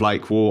thing of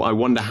like, well, I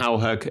wonder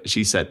how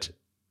she said,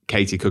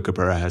 Katie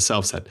Kookaburra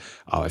herself said,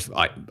 oh,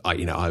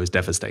 I was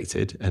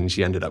devastated. And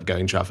she ended up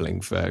going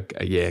traveling for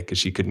a year because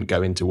she couldn't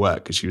go into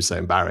work because she was so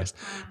embarrassed.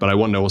 But I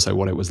wonder also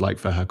what it was like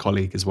for her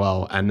colleague as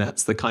well. And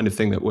that's the kind of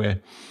thing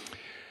that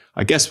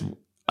I guess,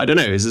 I don't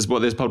know, is this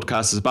what this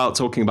podcast is about?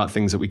 Talking about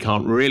things that we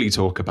can't really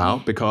talk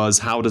about, because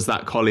how does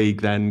that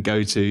colleague then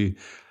go to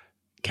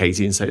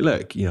Katie and say,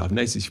 look, I've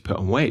noticed you put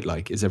on weight.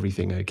 Like, is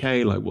everything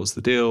okay? Like, what's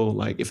the deal?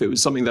 Like, if it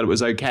was something that it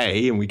was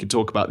okay and we could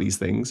talk about these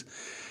things,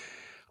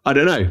 I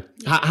don't know.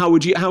 How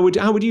would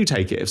you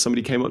take it if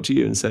somebody came up to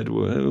you and said,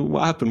 well,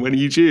 what happened? When are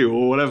you due?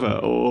 Or whatever,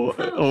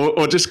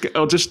 or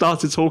just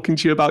started talking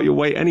to you about your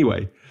weight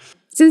anyway?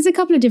 So there's a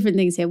couple of different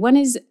things here. One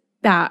is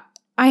that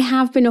I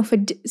have been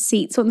offered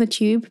seats on the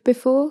tube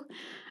before.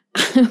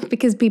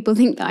 Because people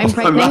think that I'm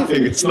pregnant. I'm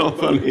laughing, it's not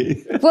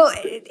funny. Well,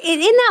 in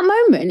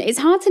that moment, it's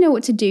hard to know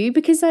what to do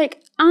because like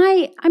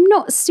I'm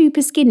not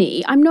super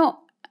skinny. I'm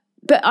not,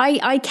 but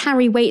I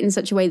carry weight in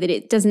such a way that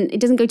it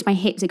doesn't go to my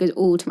hips, it goes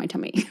all to my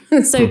tummy.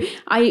 So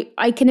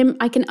I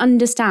can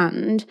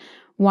understand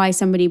why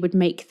somebody would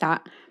make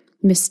that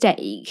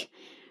mistake.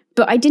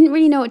 But I didn't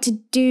really know what to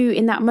do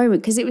in that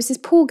moment because it was this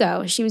poor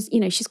girl. She was,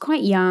 she's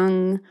quite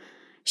young.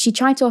 She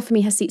tried to offer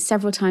me her seat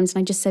several times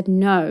and I just said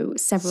no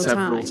several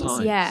times.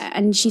 Yeah.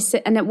 And she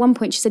said, and at one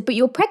point she said, but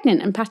you're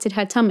pregnant, and patted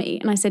her tummy.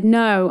 And I said,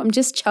 no, I'm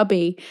just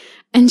chubby.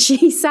 And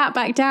she sat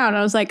back down.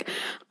 I was like,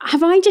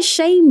 have I just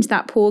shamed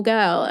that poor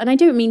girl? And I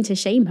don't mean to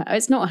shame her.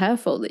 It's not her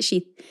fault that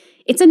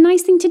it's a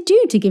nice thing to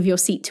do to give your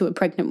seat to a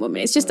pregnant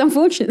woman. It's just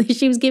unfortunate that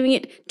she was giving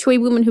it to a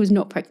woman who was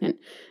not pregnant.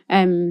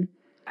 But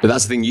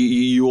that's the thing,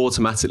 you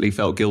automatically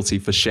felt guilty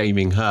for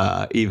shaming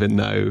her, even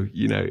though,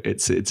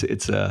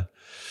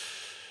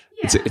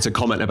 it's a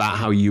comment about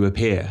how you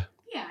appear.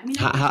 Yeah. I mean,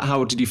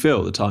 how did you feel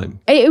at the time?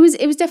 It was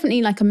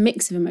definitely like a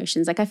mix of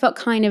emotions. Like I felt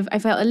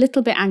a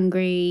little bit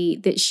angry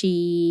that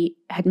she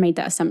had made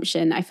that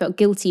assumption. I felt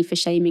guilty for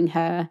shaming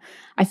her.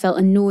 I felt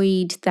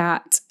annoyed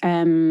that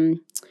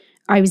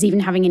I was even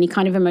having any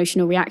kind of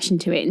emotional reaction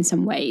to it in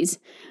some ways.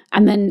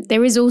 And then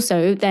there is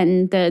also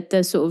then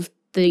the sort of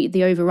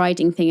the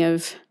overriding thing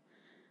of,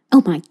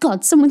 oh my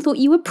God, someone thought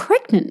you were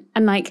pregnant.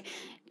 And like,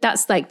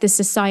 that's like the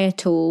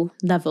societal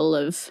level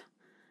of,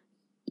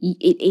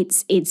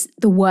 it's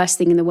the worst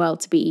thing in the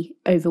world to be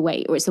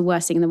overweight, or it's the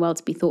worst thing in the world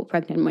to be thought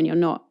pregnant when you're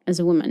not as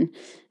a woman.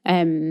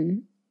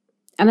 And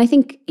I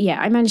think,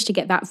 I managed to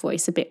get that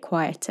voice a bit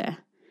quieter.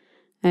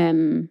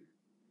 But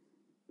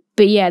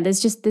yeah, there's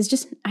just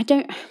I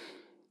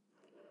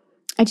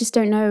just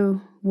don't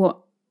know what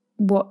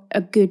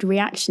a good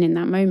reaction in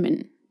that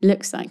moment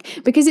looks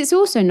like, because it's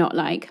also not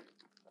like,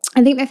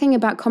 I think the thing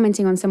about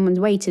commenting on someone's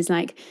weight is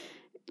like,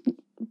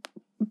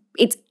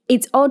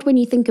 it's odd when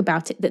you think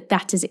about it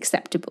that is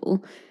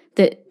acceptable,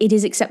 that it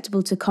is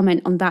acceptable to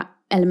comment on that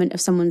element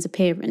of someone's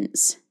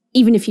appearance,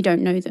 even if you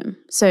don't know them.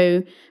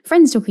 So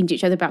friends talking to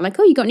each other about like,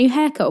 oh, you got a new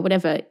haircut or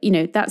whatever,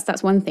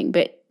 that's one thing.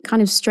 But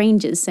kind of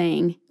strangers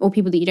saying, or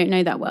people that you don't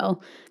know that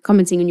well,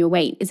 commenting on your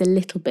weight is a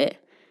little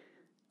bit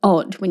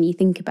odd when you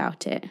think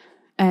about it.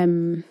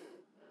 But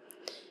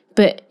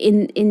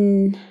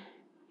in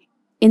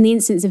the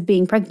instance of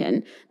being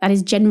pregnant, that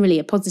is generally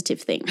a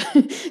positive thing.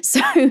 So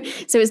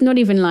it's not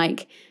even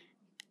like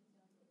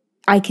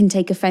I can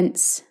take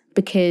offense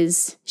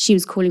because she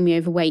was calling me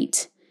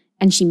overweight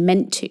and she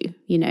meant to,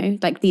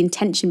 like the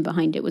intention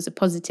behind it was a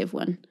positive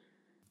one.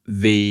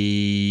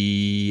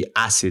 The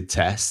acid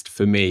test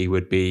for me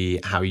would be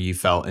how you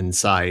felt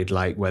inside,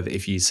 like whether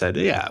if you said,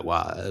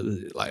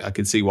 like I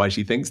could see why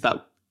she thinks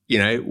that,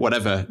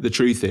 whatever the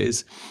truth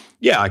is.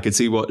 Yeah, I could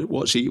see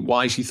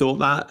why she thought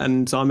that,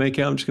 and I'm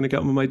okay, I'm just going to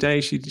get on with my day.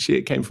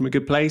 It came from a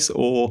good place,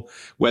 or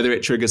whether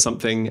it triggers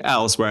something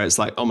else where it's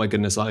like, oh my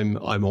goodness, I'm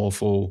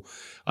awful,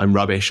 I'm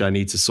rubbish, I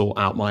need to sort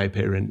out my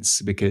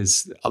appearance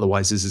because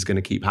otherwise this is going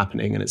to keep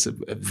happening, and it's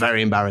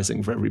very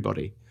embarrassing for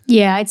everybody.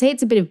 Yeah, I'd say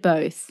it's a bit of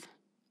both.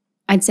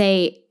 I'd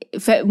say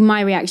for my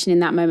reaction in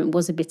that moment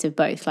was a bit of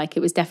both. Like it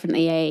was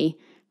definitely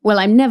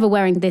I'm never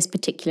wearing this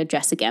particular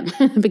dress again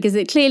because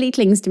it clearly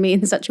clings to me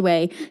in such a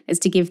way as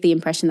to give the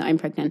impression that I'm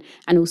pregnant.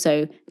 And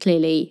also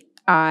clearly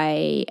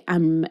I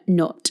am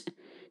not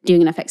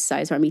doing enough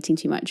exercise or I'm eating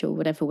too much or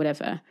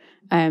whatever.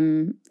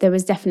 There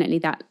was definitely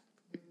that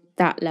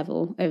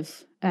level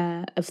of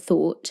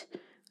thought.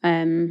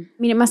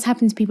 It must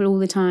happen to people all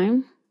the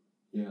time.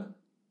 Yeah.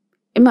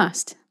 It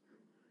must.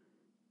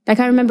 Like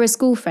I remember a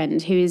school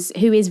friend who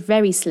is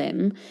very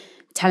slim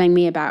telling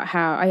me about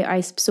how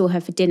I saw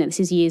her for dinner. This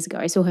is years ago.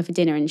 I saw her for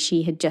dinner and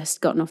she had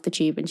just gotten off the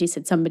tube and she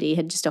said somebody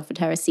had just offered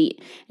her a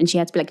seat and she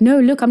had to be like, no,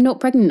 look, I'm not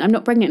pregnant,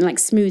 and like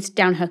smoothed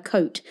down her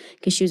coat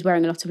because she was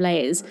wearing a lot of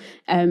layers.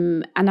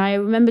 And I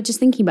remember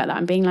just thinking about that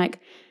and being like,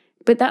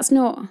 but that's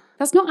not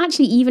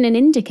actually even an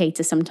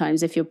indicator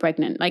sometimes if you're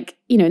pregnant. Like,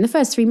 in the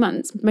first 3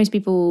 months, most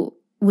people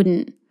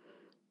wouldn't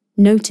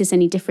notice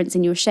any difference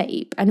in your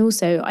shape. And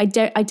also I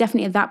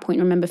definitely at that point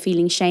remember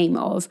feeling shame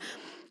of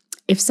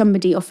if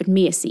somebody offered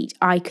me a seat,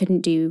 I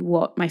couldn't do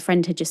what my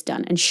friend had just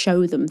done and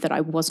show them that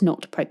I was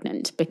not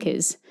pregnant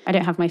because I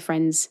don't have my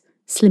friend's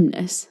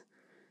slimness.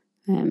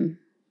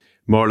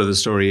 Moral of the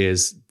story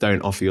is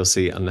don't offer your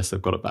seat unless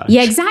they've got a badge.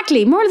 Yeah,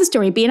 exactly. Moral of the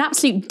story, be an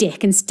absolute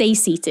dick and stay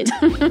seated.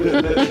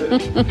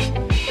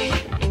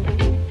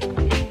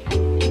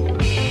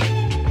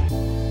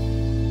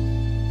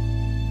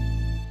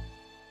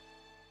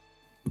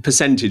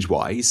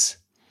 Percentage-wise,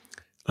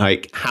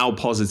 like how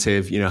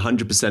positive,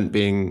 100%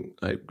 being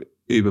like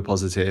uber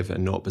positive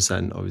and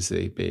 0%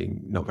 obviously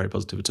being not very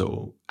positive at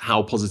all.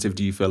 How positive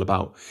do you feel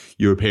about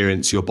your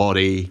appearance, your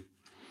body,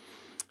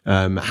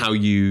 how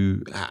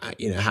you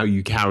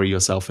carry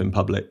yourself in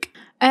public?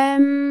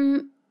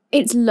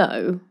 It's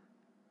low.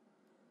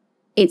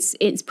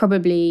 It's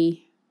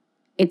probably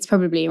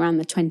around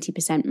the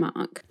 20%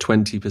 mark.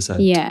 20%.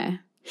 Yeah.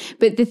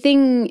 But the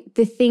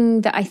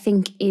thing that I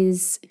think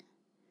is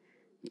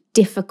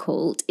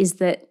difficult is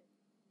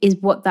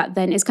what that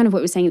then is kind of what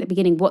we were saying at the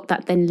beginning, what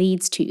that then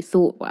leads to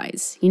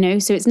thought-wise,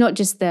 So it's not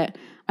just that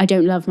I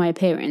don't love my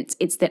appearance,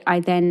 it's that I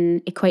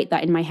then equate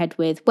that in my head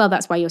with, well,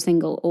 that's why you're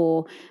single,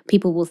 or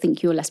people will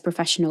think you're less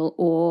professional,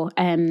 or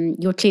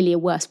you're clearly a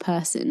worse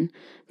person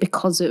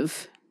because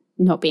of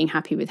not being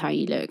happy with how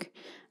you look.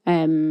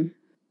 In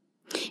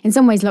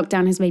some ways,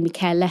 lockdown has made me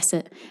care less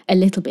a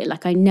little bit.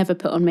 Like I never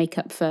put on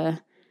makeup for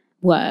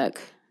work,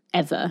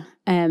 ever.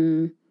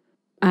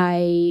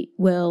 I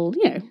will,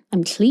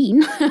 I'm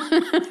clean.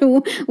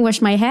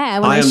 Wash my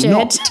hair when I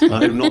should.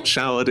 I have not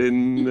showered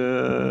in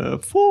 4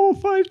 or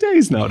 5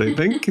 days now, I don't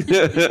think.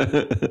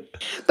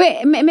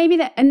 But maybe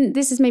that, and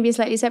this is maybe a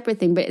slightly separate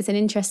thing, but it's an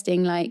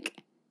interesting, I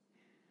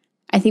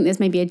think there's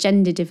maybe a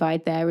gender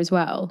divide there as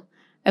well.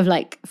 Of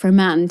for a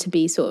man to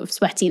be sort of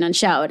sweaty and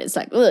unshowered, it's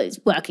like, oh, he's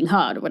working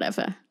hard or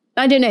whatever.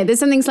 I don't know. There's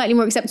something slightly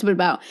more acceptable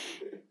about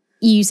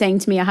you saying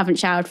to me, I haven't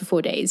showered for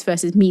 4 days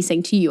versus me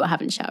saying to you, I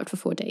haven't showered for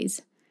 4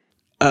 days.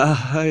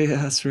 Yeah,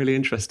 that's really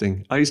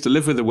interesting. I used to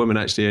live with a woman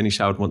actually only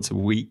showered once a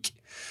week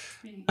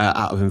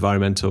out of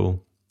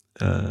environmental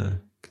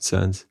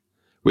concerns,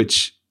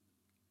 which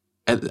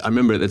I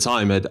remember at the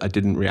time I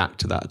didn't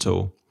react to that at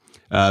all.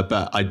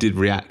 But I did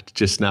react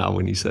just now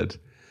when you said,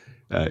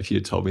 if you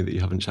had told me that you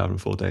haven't showered in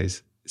 4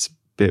 days, it's a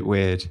bit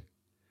weird.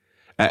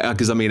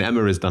 Because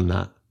Emma has done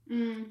that.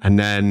 And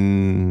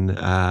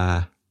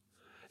then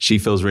she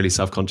feels really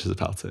self-conscious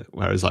about it,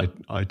 whereas I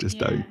just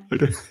don't. I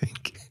don't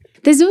think.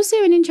 There's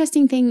also an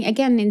interesting thing,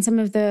 again, in some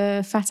of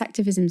the fat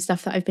activism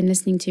stuff that I've been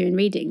listening to and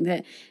reading,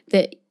 that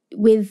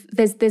with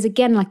there's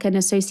again an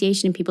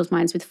association in people's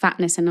minds with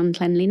fatness and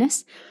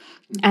uncleanliness.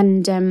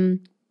 And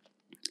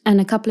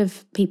a couple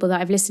of people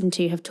that I've listened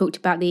to have talked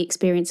about the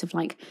experience of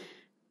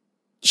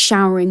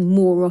showering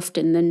more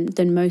often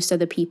than most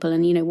other people,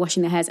 and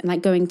washing their hairs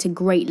and going to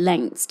great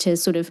lengths to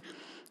sort of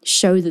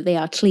show that they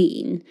are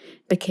clean,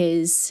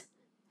 because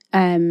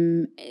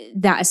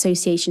that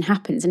association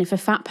happens. And if a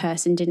fat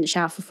person didn't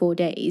shower for 4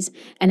 days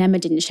and Emma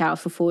didn't shower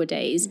for 4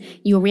 days,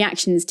 your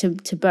reactions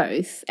to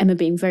both, Emma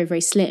being very,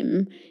 very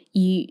slim,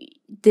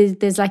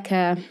 there's a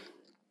kind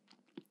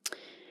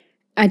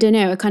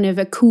of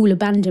a cool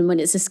abandon when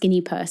it's a skinny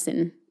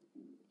person.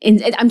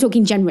 I'm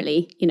talking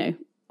generally,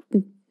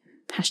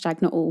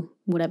 hashtag not all,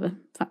 whatever,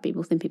 fat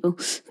people, thin people.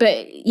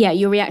 But yeah,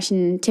 your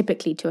reaction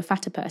typically to a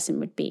fatter person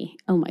would be,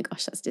 oh my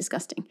gosh, that's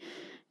disgusting.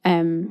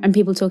 And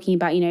people talking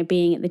about,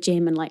 being at the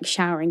gym and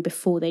showering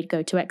before they'd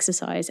go to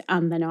exercise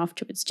and then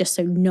afterwards, just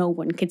so no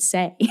one could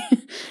say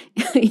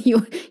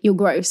you're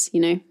gross,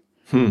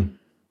 And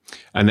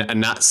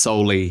that's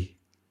solely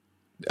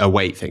a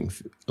weight thing,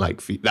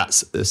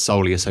 that's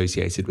solely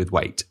associated with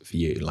weight for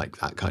you,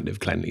 that kind of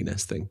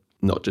cleanliness thing.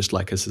 Not just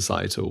a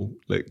societal,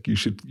 you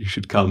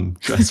should come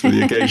dressed for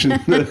the occasion.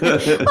 Well,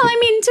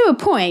 to a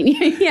point.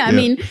 Yeah, I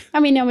mean,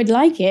 I would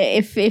like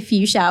it if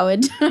you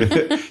showered.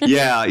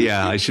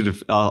 yeah, I should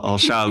have. I'll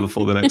shower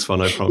before the next one,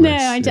 I promise. No,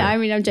 I'm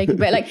joking.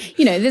 But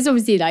there's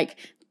obviously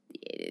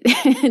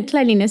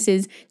cleanliness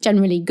is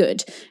generally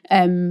good.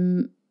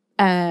 But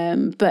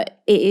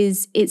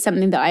it's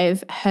something that I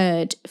have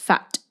heard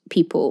fat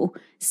people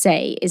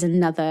say is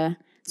another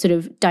sort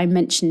of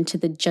dimension to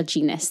the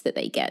judginess that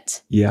they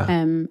get. Yeah.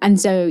 And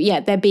so,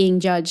 they're being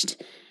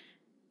judged.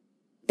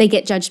 They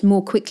get judged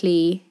more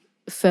quickly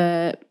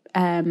for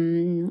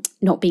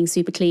not being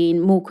super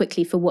clean, more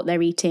quickly for what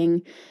they're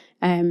eating.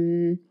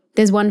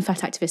 There's one fat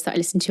activist that I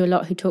listen to a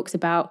lot who talks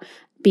about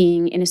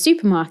being in a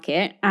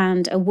supermarket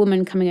and a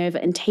woman coming over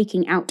and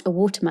taking out a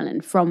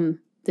watermelon from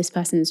this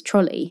person's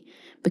trolley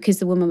because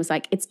the woman was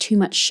like, it's too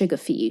much sugar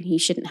for you. You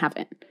shouldn't have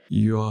it.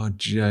 You are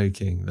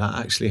joking. That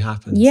actually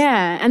happens.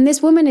 Yeah. And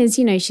this woman is,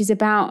 she's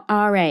about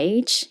our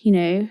age,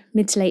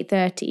 mid to late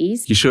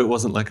 30s. You sure it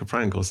wasn't a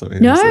prank or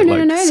something? No.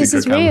 This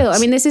is real.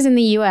 This is in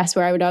the US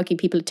where I would argue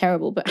people are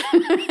terrible, but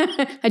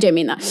I don't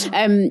mean that.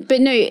 But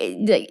no,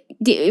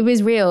 it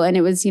was real. And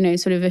it was,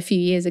 sort of a few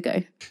years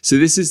ago. So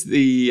this is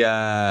the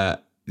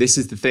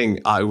thing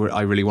I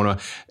really want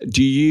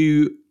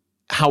to,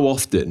 how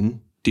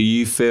often do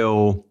you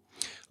feel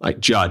like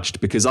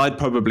judged, because I'd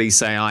probably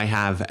say I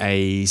have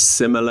a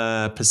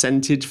similar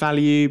percentage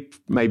value,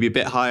 maybe a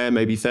bit higher,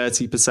 maybe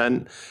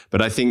 30%.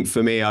 But I think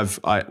for me, I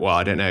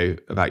don't know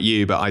about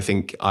you, but I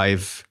think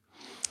I've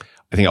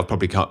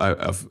probably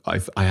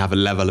I have a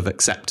level of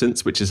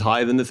acceptance which is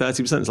higher than the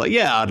 30%. It's like,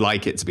 yeah, I'd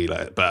like it to be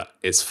like, but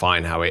it's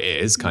fine how it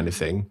is, kind of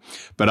thing.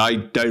 But I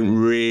don't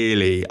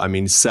really, I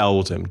mean,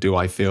 seldom do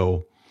I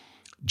feel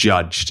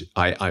judged.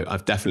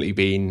 I've definitely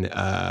been,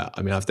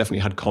 I've definitely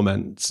had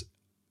comments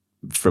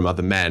from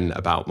other men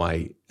about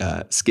my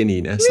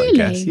skinniness, really?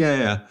 I guess.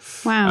 Yeah.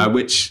 Wow.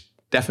 Which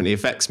definitely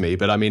affects me,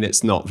 but I mean,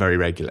 it's not very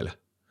regular.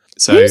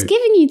 So who's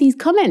giving you these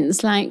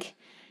comments? Like,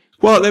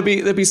 well,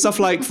 there'd be stuff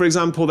like, for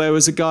example, there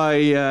was a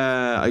guy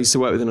I used to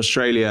work with in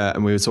Australia,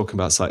 and we were talking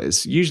about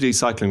it's usually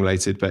cycling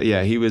related, but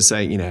yeah, he was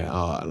saying,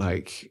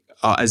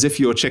 as if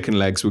your chicken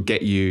legs would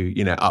get you,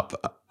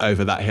 up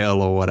over that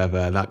hill or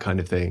whatever, that kind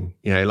of thing.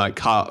 Like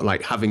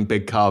having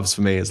big calves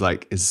for me is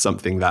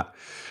something that,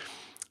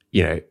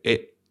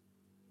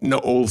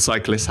 not all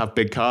cyclists have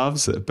big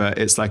calves, but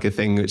it's like a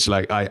thing which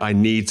I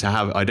need to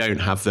have. I don't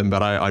have them,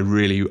 but I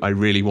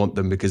really want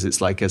them, because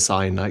it's like a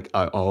sign like,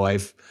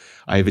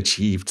 I've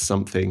achieved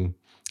something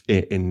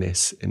in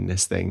this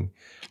thing.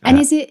 And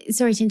is it,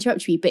 sorry to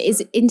interrupt you, but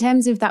is in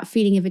terms of that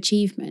feeling of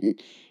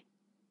achievement,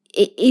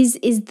 is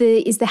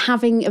the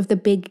having of the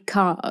big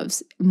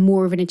calves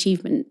more of an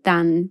achievement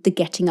than the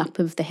getting up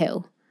of the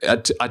hill?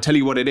 I tell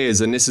you what it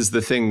is, and this is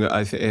the thing that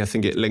I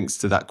think it links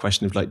to that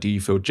question of do you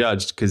feel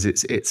judged? Because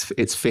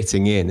it's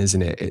fitting in,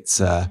 isn't it?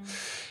 It's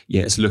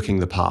it's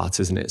looking the part,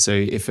 isn't it? So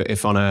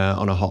if on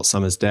a hot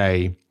summer's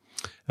day,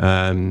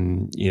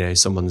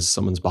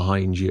 someone's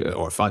behind you,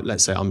 or if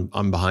let's say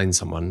I'm behind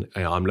someone,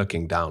 I'm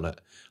looking down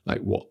at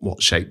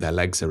what shape their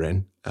legs are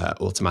in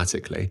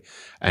automatically,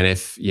 and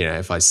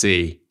if I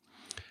see.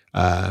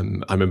 I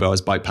remember I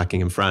was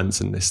bikepacking in France,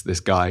 and this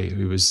guy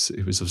who was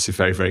obviously a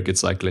very, very good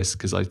cyclist,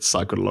 because I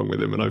cycled along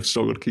with him and I've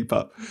struggled to keep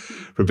up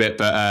for a bit.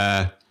 But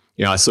I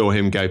saw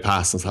him go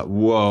past, and I was like,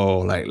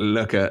 whoa,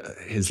 look at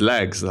his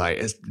legs.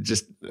 It's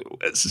just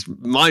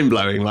mind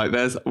blowing.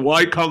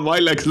 Why can't my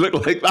legs look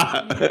like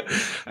that?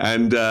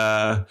 And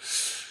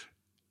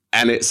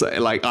it's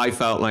I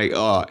felt like,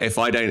 if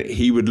I don't,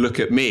 he would look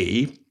at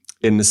me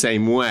in the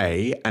same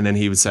way, and then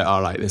he would say,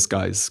 all right, this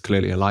guy's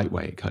clearly a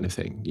lightweight, kind of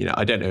thing.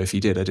 I don't know if he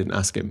did, I didn't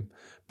ask him,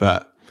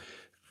 but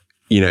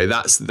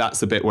that's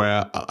the bit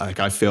where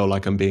I feel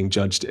like I'm being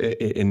judged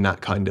in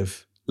that kind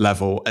of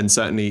level. And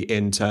certainly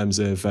in terms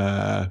of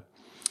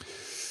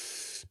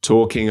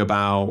talking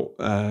about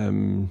I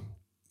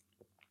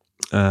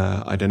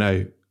don't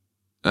know,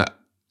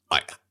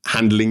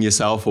 handling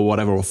yourself or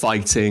whatever, or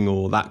fighting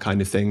or that kind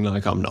of thing.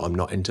 I'm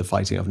not into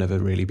fighting. I've never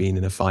really been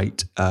in a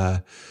fight,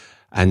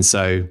 and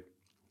so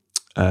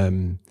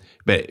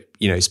but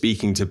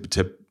speaking to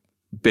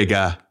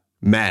bigger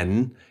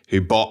men who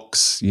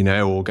box,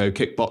 or go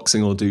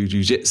kickboxing or do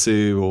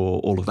jiu-jitsu or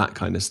all of that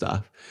kind of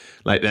stuff,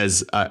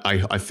 there's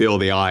I feel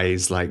the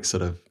eyes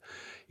sort of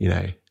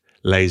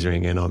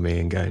lasering in on me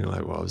and going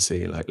well,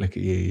 obviously, look at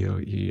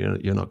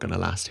you're not going to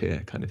last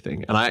here, kind of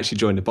thing. And I actually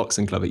joined a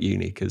boxing club at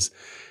uni because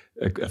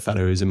a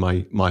fellow who's in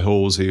my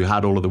halls, who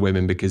had all of the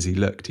women because he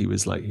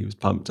was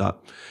pumped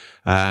up.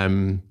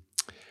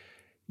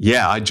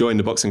 I joined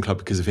the boxing club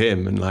because of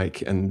him, and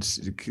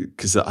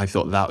because I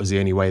thought that was the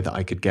only way that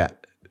I could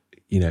get,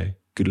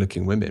 good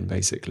looking women,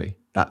 basically.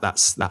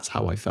 That's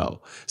how I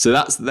felt. So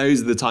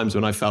those are the times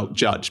when I felt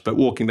judged. But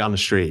walking down the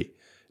street,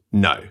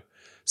 no.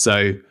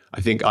 So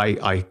I think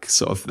I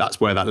sort of, that's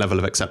where that level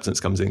of acceptance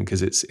comes in,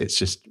 because it's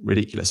just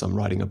ridiculous. I'm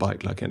riding a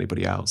bike like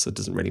anybody else. It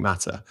doesn't really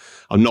matter.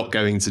 I'm not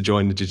going to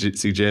join the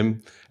jiu-jitsu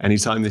gym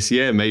anytime this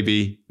year.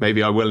 Maybe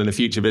I will in the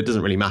future, but it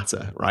doesn't really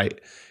matter, right?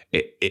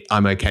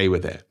 I'm okay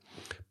with it.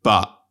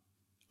 But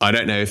I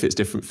don't know if it's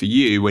different for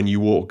you when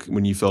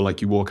you feel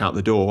like you walk out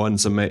the door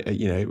and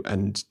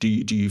and do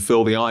you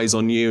feel the eyes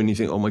on you and you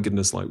think, oh my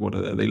goodness, what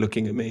are they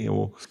looking at me?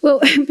 Or well,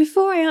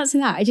 before I answer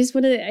that, I just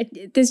want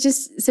to. There's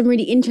just some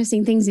really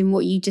interesting things in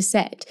what you just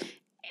said,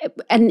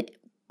 and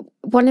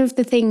one of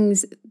the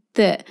things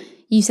that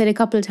you said a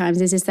couple of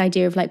times is this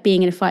idea of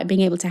being in a fight,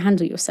 being able to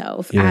handle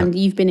yourself, and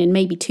you've been in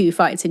maybe 2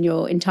 fights in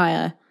your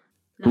entire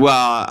life.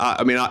 Well,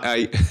 I mean,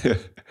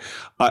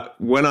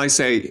 when I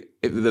say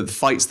the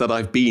fights that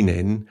I've been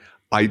in,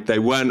 they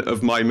weren't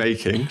of my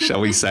making,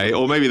 shall we say,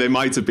 or maybe they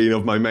might have been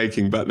of my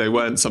making, but they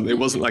weren't something. It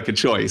wasn't like a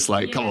choice.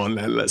 Come on,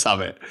 then let's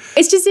have it.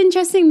 It's just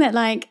interesting that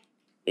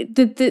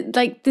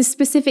the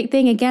specific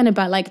thing again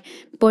about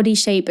body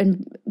shape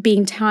and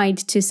being tied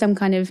to some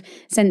kind of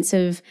sense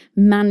of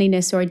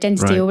manliness or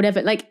identity, right, or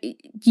whatever.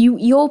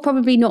 You're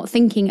probably not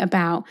thinking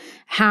about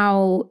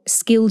how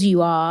skilled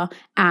you are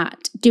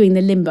at doing the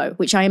limbo,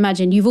 which I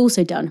imagine you've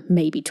also done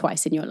maybe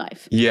twice in your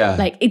life.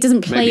 Yeah. It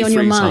doesn't play maybe on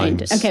your mind.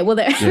 Times. Okay, well,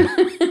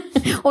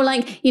 or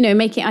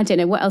making, I don't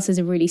know, what else is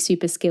a really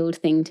super skilled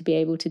thing to be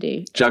able to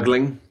do?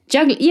 Juggling,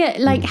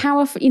 yeah, how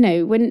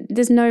often, when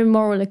there's no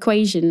moral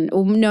equation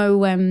or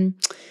no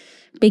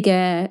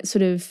bigger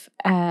sort of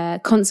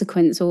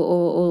consequence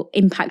or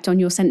impact on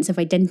your sense of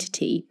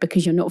identity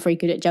because you're not very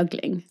good at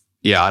juggling.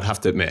 yeah, I'd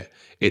have to admit,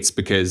 it's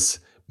because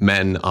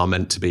men are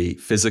meant to be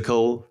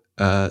physical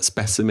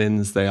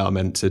specimens. They are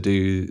meant to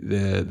do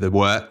the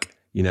work.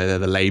 You know, they're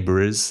the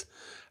labourers.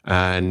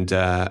 And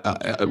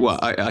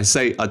I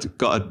say I've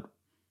got to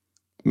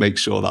make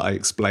sure that I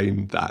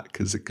explain that,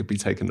 because it could be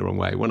taken the wrong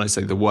way. When I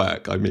say the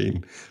work, I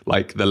mean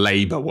like the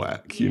labour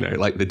work, you know,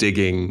 like the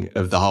digging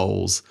of the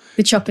holes.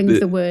 The chopping of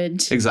the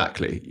wood.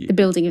 Exactly. The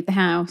building of the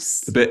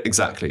house.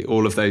 Exactly.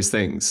 All of those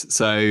things.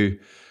 So,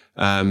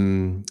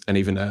 and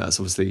even though that's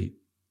obviously,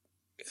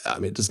 I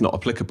mean, it's not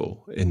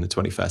applicable in the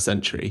 21st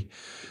century,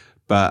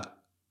 but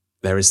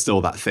there is still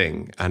that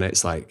thing. And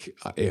it's like,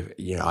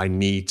 you know, I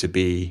need to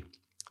be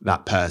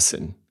that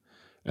person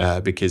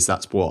because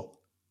that's what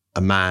a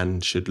man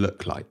should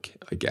look like,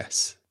 I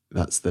guess.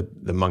 That's the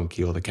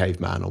monkey or the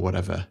caveman or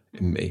whatever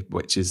in me,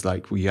 which is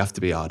like, well, you have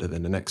to be harder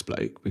than the next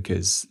bloke,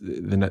 because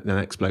the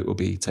next bloke will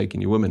be taking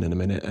your woman in a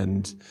minute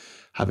and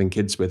having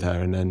kids with her,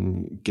 and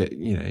then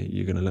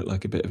you're going to look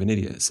like a bit of an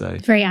idiot. So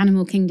very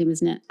Animal Kingdom,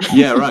 isn't it?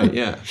 Yeah, right.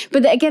 Yeah.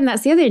 But again,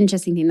 that's the other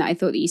interesting thing that I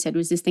thought that you said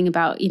was this thing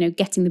about, you know,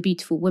 getting the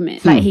beautiful women.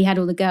 Like he had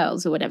all the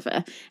girls or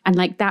whatever, and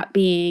like that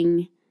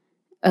being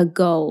a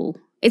goal.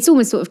 It's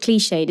almost sort of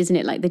cliched, isn't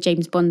it? Like the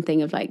James Bond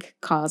thing of like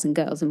cars and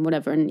girls and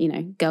whatever, and, you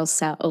know, girls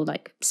sell, or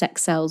like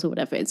sex sells or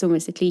whatever. It's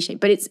almost a cliche,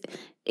 but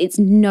it's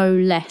no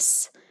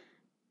less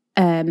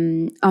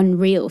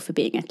unreal for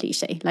being a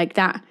cliche. Like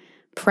that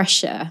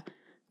pressure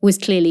was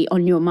clearly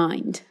on your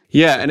mind.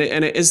 Yeah, and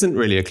it isn't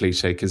really a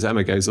cliche, because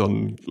Emma goes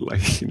on,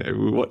 like, you know,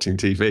 we're watching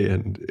TV,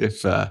 and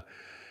if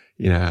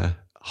you know, a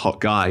hot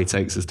guy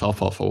takes his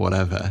top off or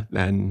whatever,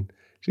 then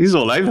she's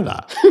all over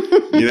that,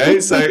 you know.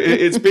 So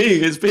it's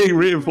being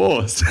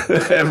reinforced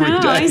every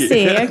day. I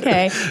see.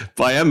 Okay.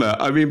 By Emma,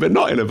 I mean, but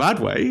not in a bad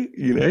way,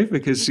 you know,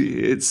 because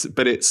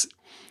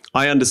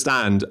I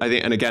understand. I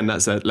think, and again,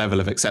 that's a level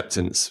of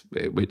acceptance,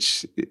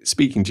 which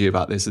speaking to you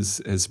about this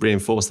has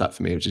reinforced that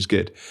for me, which is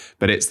good.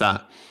 But it's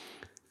that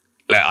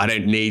I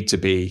don't need to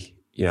be,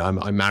 you know,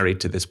 I'm married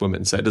to this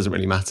woman, so it doesn't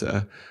really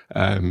matter.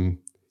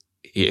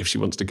 If she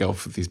wants to go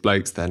off with these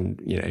blokes, then,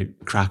 you know,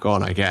 crack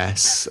on, I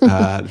guess.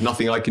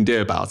 Nothing I can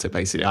do about it,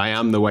 basically. I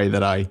am the way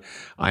that I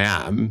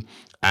am.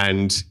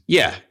 And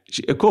yeah,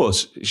 of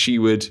course, she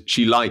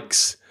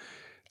likes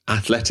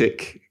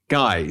athletic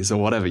guys or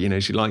whatever, you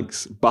know, she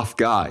likes buff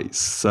guys.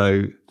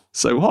 So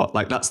what?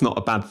 Like, that's not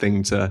a bad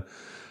thing to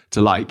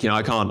like. You know,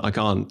 I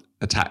can't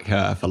attack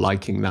her for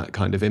liking that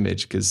kind of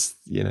image, because,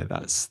 you know,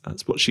 that's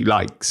what she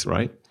likes,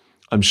 right?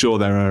 I'm sure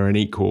there are an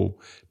equal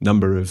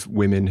number of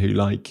women who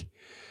like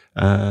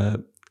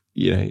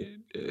you know,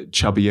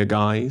 chubbier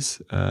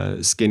guys,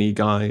 skinny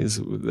guys,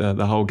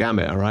 the whole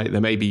gamut. All right, there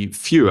may be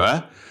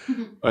fewer,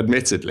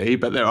 admittedly,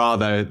 but there are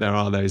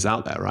those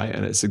out there, right?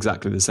 And it's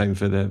exactly the same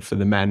for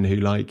the men who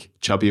like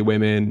chubbier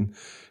women,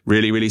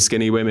 really, really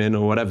skinny women,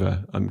 or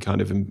whatever. I'm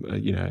kind of,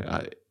 you know,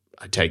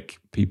 I take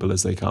people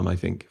as they come, I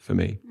think, for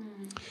me.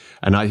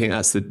 And I think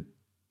that's the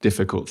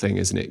difficult thing,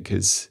 isn't it?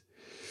 Because,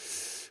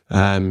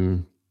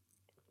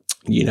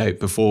 you know,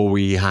 before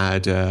we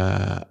had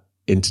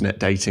internet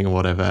dating or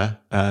whatever,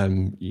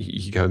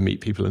 you go and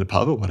meet people in a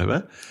pub or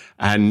whatever,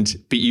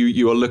 but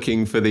you are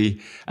looking for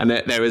and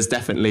there is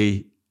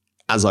definitely,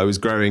 as I was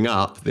growing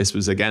up, this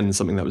was again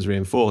something that was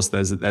reinforced.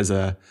 There's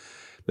a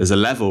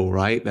level,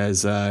 right?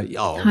 There's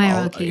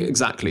hierarchy.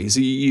 Exactly. So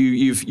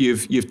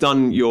you've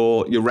done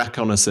your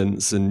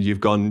reconnaissance, and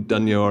you've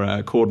done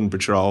your cordon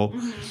patrol.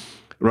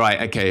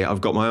 Right. Okay.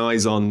 I've got my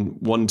eyes on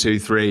 1, 2,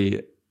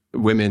 3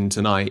 women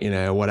tonight, you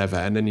know, or whatever.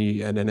 And then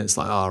it's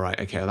like, oh, right,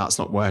 okay, well, that's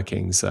not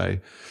working. So,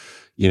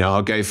 you know,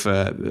 I'll go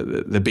for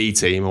the B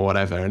team or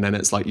whatever. And then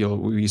it's like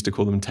we used to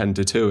call them 10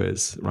 to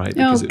 2ers, right?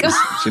 Because it was,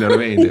 do you know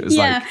what I mean? It was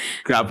like,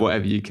 grab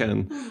whatever you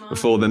can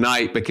before the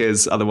night,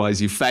 because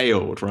otherwise you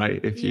failed, right?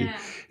 If you,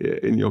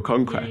 in your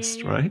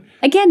conquest, right?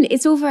 Again,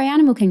 it's all very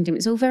Animal Kingdom.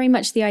 It's all very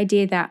much the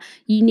idea that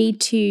you need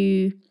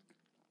to,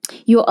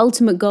 your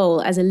ultimate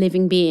goal as a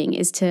living being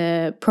is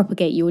to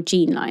propagate your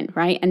gene line,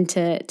 right? And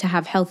to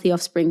have healthy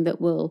offspring that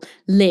will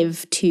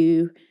live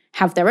to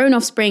have their own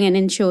offspring and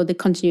ensure the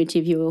continuity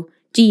of your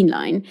gene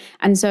line.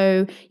 And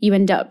so you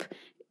end up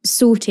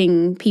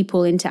sorting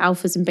people into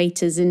alphas and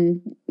betas and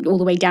all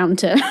the way down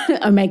to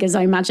omegas,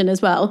 I imagine,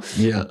 as well,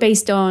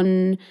 based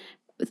on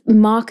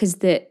markers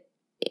that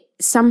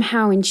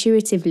somehow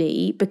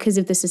intuitively, because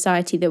of the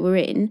society that we're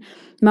in,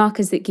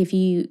 markers that give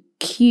you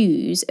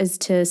cues as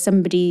to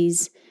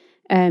somebody's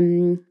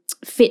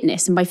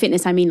fitness. And by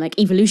fitness, I mean, like,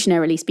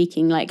 evolutionarily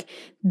speaking, like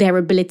their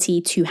ability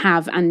to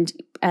have and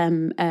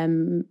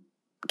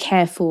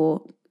care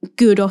for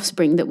good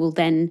offspring that will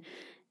then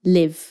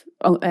live,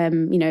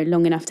 you know,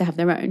 long enough to have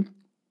their own.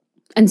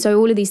 And so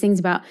all of these things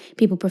about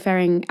people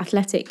preferring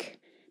athletic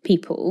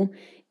people,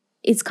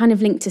 it's kind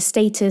of linked to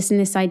status and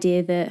this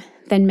idea that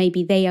then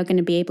maybe they are going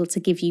to be able to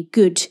give you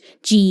good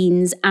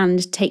genes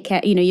and take care,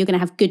 you know, you're going to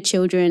have good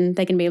children,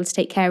 they're going to be able to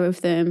take care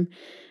of them.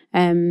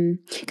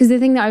 Because the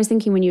thing that I was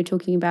thinking when you were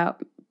talking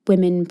about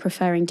women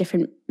preferring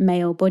different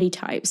male body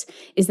types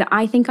is that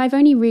I think I've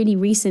only really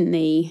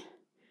recently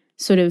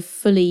sort of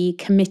fully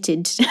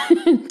committed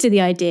to the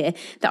idea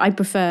that I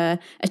prefer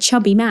a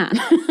chubby man,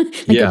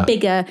 like a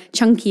bigger,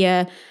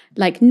 chunkier,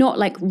 like not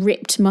like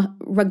ripped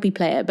rugby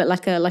player, but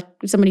like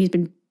somebody who's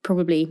been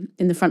probably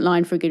in the front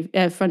line for a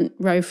good front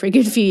row for a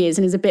good few years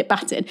and is a bit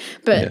battered.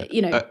 But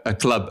you know,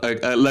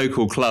 a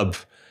local club.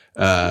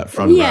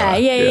 Front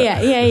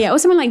rower. Or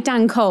someone like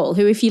Dan Cole,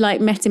 who if you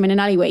like met him in an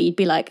alleyway, you'd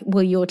be like,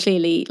 well, you're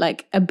clearly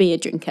like a beer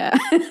drinker,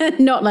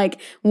 not like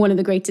one of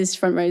the greatest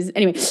front rows.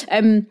 Anyway,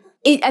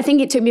 I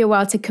think it took me a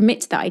while to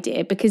commit to that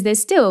idea because there's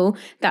still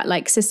that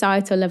like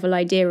societal level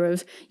idea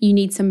of you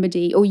need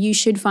somebody, or you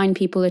should find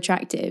people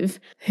attractive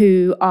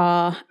who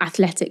are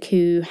athletic,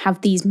 who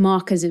have these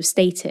markers of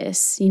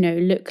status, you know,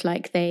 look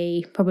like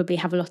they probably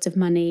have a lot of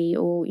money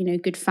or, you know,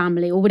 good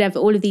family or whatever,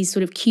 all of these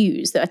sort of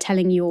cues that are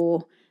telling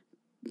your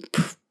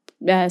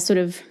sort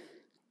of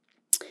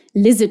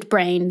lizard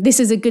brain, this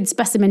is a good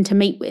specimen to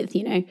mate with,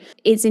 you know.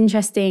 It's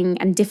interesting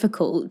and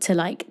difficult to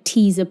like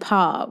tease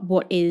apart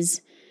what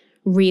is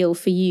real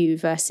for you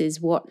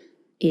versus what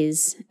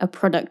is a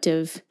product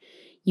of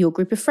your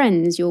group of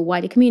friends, your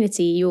wider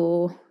community,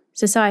 your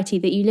society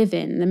that you live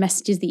in, the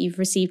messages that you've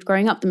received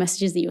growing up, the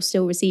messages that you're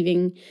still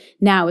receiving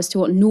now as to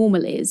what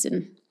normal is.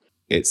 And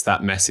it's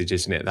that message,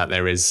 isn't it, that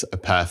there is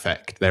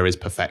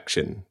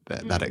perfection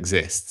that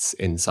exists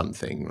in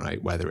something,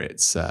 right? Whether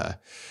it's,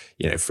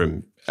 you know,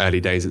 from early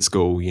days at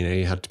school, you know,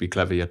 you had to be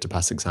clever, you had to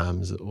pass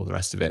exams, all the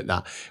rest of it.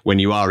 That when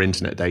you are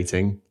internet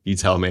dating, you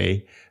tell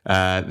me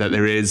that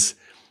there is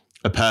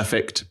a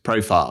perfect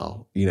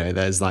profile. You know,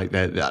 there's like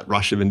that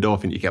rush of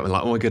endorphin you get when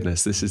like, oh my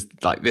goodness, this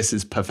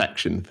is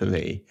perfection for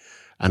me.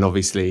 And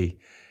obviously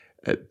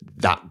that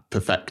that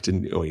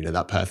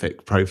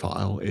perfect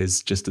profile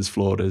is just as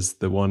flawed as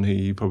the one who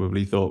you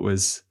probably thought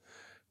was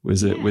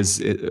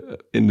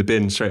in the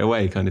bin straight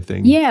away, kind of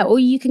thing. Yeah, or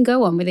you can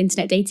go on with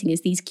internet dating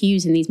is these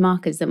cues and these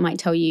markers that might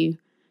tell you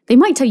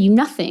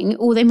nothing,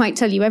 or they might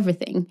tell you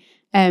everything.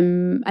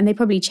 And they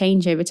probably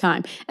change over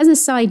time. As a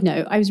side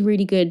note, I was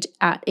really good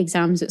at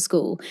exams at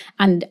school,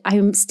 and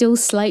I'm still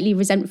slightly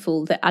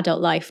resentful that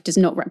adult life does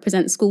not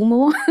represent school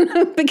more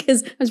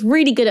because I was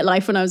really good at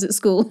life when I was at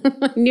school.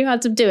 I knew how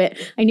to do it.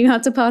 I knew how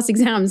to pass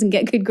exams and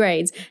get good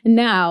grades. And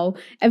now,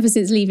 ever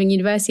since leaving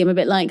university, I'm a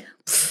bit like,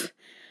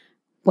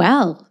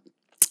 well,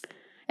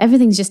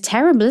 everything's just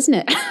terrible, isn't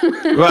it?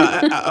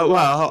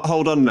 well,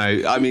 hold on now.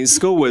 I mean,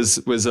 school was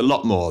a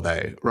lot more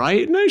though,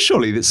 right? No,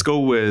 surely that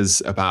school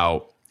was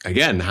about,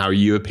 again, how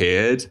you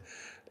appeared,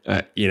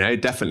 you know,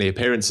 definitely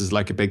appearance is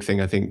like a big thing,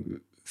 I think,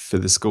 for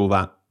the school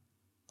that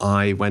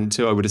I went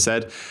to. I would have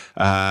said,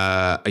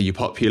 are you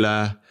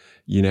popular?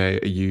 You know,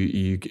 are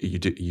you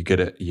good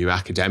at, are you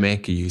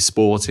academic? Are you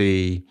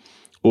sporty?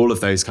 All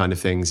of those kind of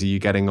things. Are you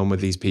getting on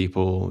with these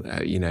people?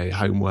 You know,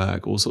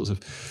 homework, all sorts of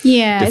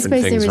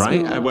different things,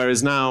 right?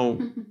 Whereas now,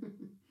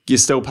 you're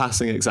still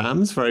passing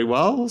exams very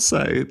well,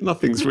 so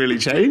nothing's really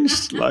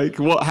changed. Like,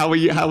 what? How are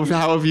you? How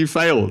have you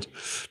failed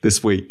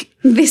this week?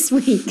 This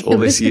week, or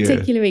this year?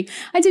 Particular week.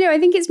 I don't know. I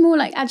think it's more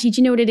like, actually,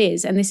 do you know what it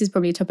is? And this is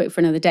probably a topic for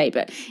another day,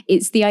 but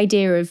it's the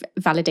idea of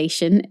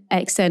validation,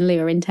 externally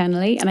or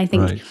internally. And I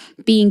think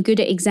being good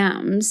at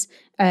exams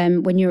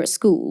when you're at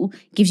school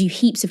gives you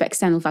heaps of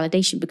external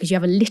validation because you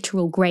have a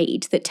literal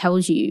grade that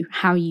tells you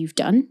how you've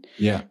done.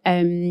 Yeah.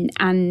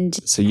 And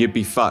so you'd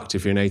be fucked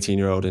if you're an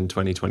 18-year-old in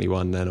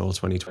 2021 then, or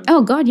 2020.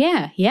 Oh God,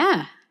 yeah.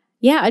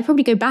 Yeah, I'd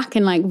probably go back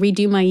and like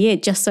redo my year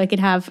just so I could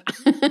have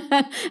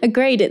a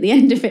grade at the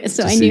end of it,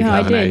 so I knew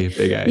how I did.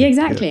 Big A. Yeah,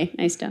 exactly.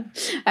 Yeah. Nice stuff.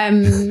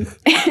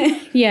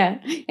 Yeah.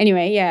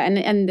 Anyway, yeah,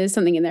 and there's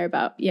something in there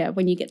about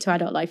when you get to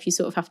adult life, you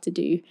sort of have to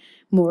do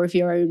more of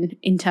your own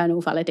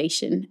internal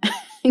validation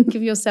and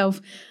give yourself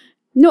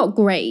not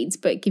grades,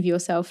 but give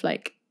yourself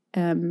like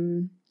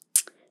the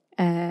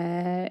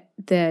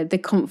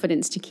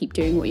confidence to keep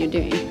doing what you're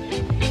doing.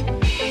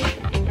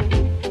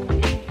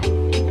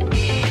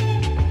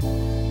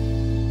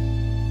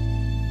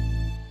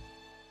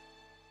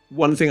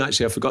 One thing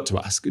actually I forgot to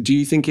ask, do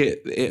you think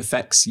it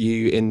affects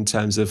you in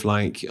terms of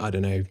like, I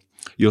don't know,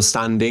 your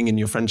standing in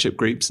your friendship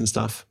groups and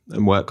stuff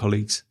and work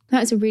colleagues?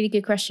 That's a really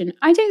good question.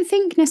 I don't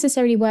think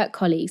necessarily work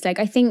colleagues. Like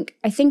I think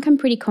I'm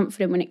pretty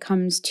confident when it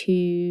comes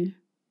to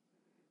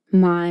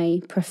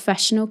my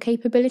professional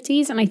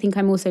capabilities. And I think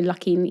I'm also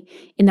lucky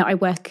in that I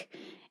work,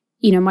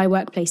 you know, my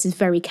workplace is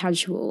very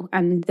casual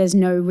and there's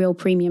no real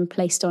premium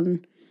placed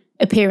on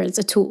appearance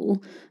at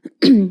all.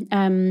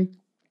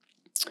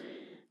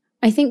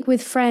 I think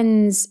with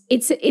friends,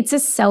 it's a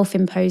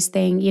self-imposed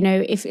thing, you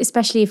know,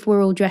 especially if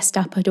we're all dressed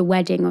up at a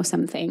wedding or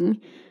something,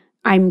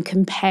 I'm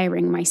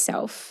comparing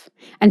myself.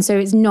 And so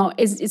it's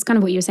kind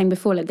of what you were saying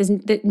before, like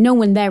no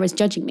one there is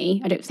judging me,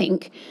 I don't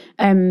think,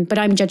 but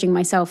I'm judging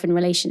myself in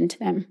relation to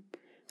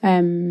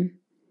them.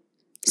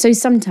 So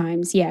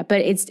sometimes, yeah,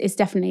 but it's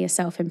definitely a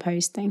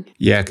self-imposed thing.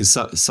 Yeah, because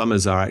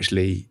summers are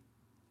actually,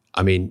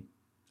 I mean,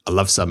 I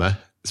love summer.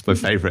 It's my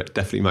favorite,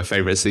 definitely my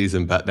favorite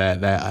season. But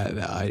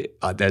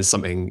there's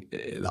something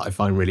that I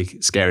find really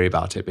scary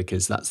about it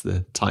because that's the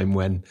time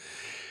when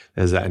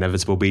there's that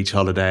inevitable beach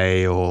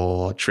holiday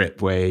or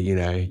trip where, you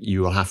know,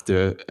 you will have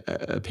to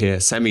appear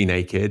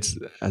semi-naked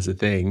as a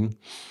thing.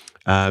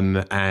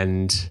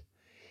 And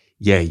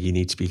yeah, you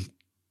need to be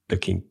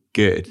looking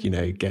good, you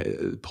know, get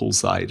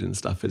poolside and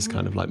stuff is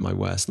kind of like my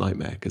worst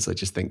nightmare, because I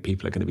just think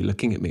people are going to be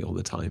looking at me all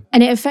the time.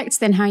 And it affects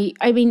then how you,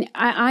 I mean,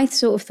 I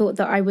sort of thought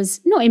that I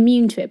was not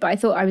immune to it, but I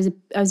thought I was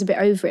a bit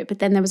over it. But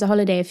then there was a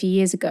holiday a few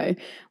years ago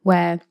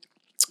where,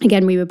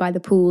 again, we were by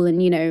the pool,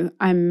 and, you know,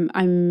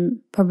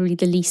 I'm probably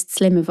the least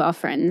slim of our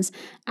friends,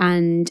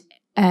 and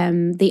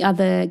the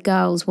other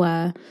girls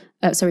were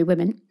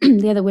women.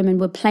 The other women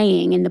were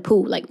playing in the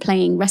pool, like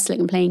playing wrestling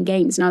and playing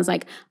games. And I was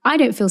like, I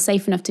don't feel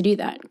safe enough to do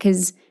that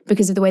because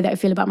of the way that I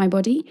feel about my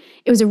body.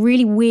 It was a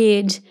really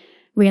weird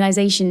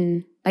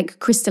realization, like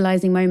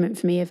crystallizing moment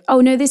for me of, oh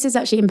no, this is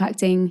actually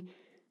impacting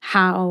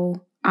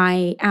how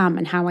I am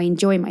and how I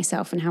enjoy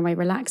myself and how I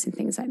relax and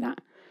things like that.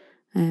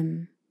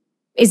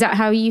 Is that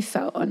how you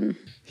felt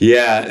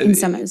in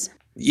summers?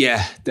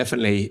 Yeah,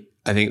 definitely.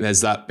 I think there's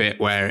that bit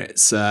where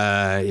it's,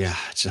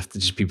 just have to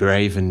just be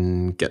brave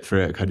and get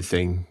through it kind of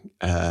thing.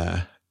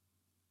 And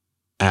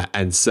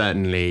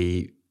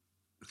certainly,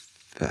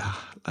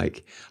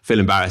 like, I feel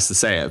embarrassed to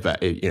say it,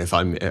 but you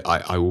know,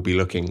 I will be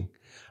looking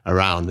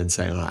around and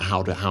saying, like,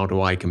 how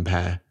do I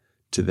compare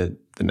to the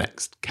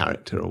next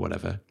character or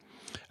whatever?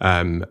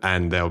 And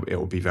it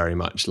will be very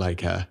much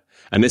like,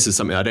 and this is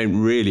something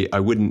I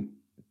wouldn't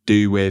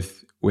do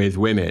with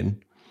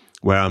women,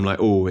 where I'm like,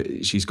 oh,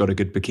 she's got a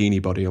good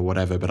bikini body or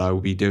whatever, but I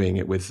will be doing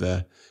it with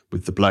the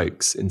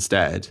blokes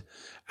instead.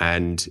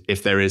 And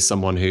if there is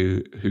someone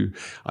who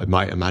I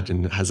might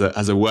imagine has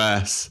a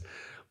worse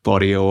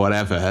body or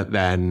whatever,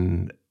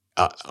 then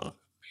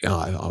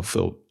I'll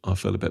feel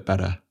a bit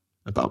better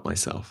about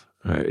myself,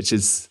 right? Which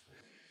is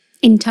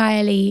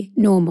entirely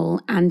normal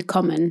and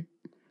common.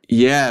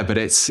 Yeah, but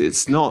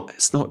it's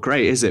not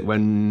great, is it?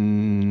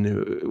 When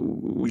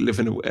we live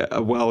in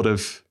a world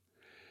of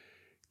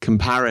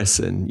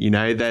comparison, you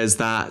know, there's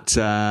that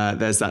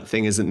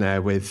thing, isn't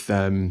there, with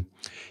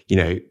you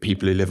know,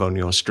 people who live on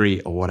your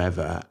street or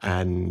whatever,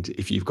 and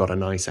if you've got a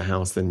nicer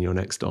house than your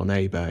next door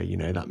neighbor, you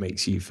know, that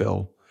makes you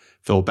feel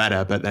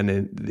better. But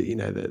then you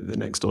know, the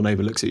next door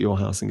neighbor looks at your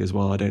house and goes,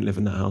 well, I don't live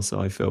in that house,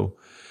 so I feel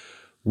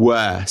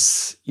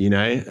worse, you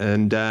know.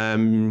 And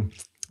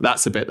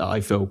that's a bit that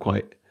I feel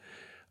quite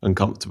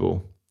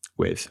uncomfortable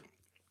with.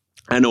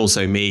 And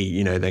also me,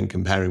 you know, then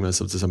comparing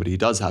myself to somebody who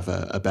does have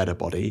a better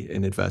body,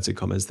 in inverted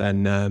commas,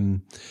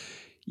 then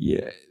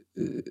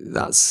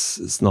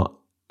it's not,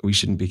 we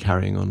shouldn't be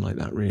carrying on like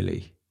that,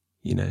 really,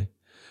 you know.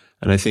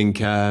 And I think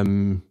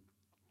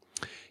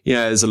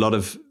there's a lot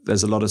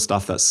of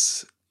stuff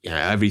that's,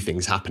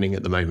 everything's happening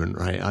at the moment,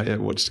 right? I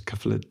watched a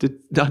couple of, I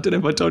don't know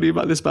if I told you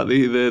about this, about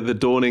the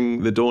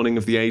dawning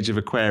of the age of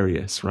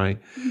Aquarius, right?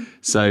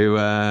 So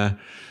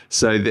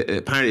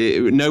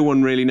apparently no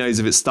one really knows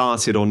if it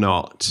started or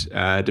not,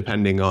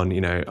 depending on,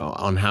 you know,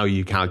 on how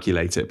you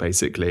calculate it,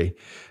 basically.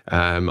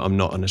 I'm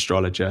not an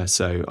astrologer,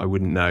 so I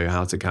wouldn't know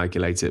how to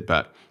calculate it,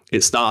 but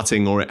it's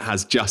starting, or it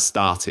has just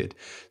started.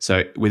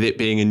 So with it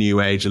being a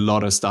new age, a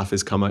lot of stuff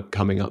is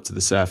coming up to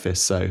the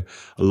surface. So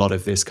a lot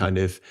of this kind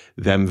of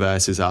them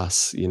versus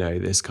us, you know,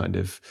 this kind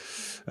of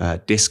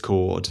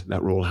discord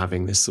that we're all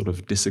having, this sort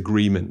of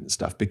disagreement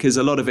stuff, because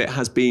a lot of it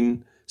has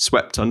been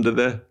swept under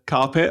the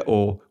carpet,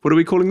 or what are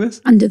we calling this?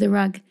 Under the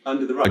rug.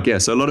 Under the rug, yeah.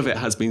 So a lot of it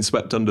has been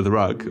swept under the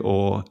rug,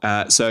 or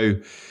so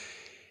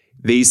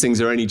these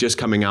things are only just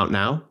coming out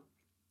now.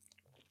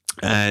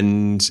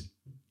 And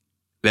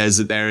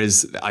there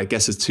is, I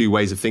guess, there's two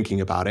ways of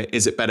thinking about it.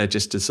 Is it better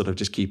just to sort of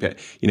just keep it,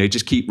 you know,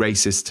 just keep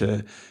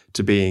racist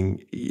to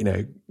being, you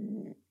know,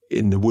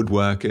 in the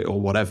woodwork or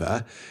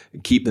whatever,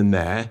 keep them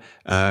there,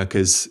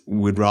 because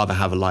we'd rather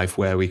have a life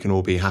where we can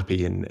all be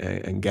happy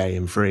and gay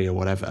and free or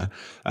whatever.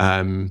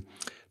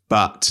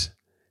 But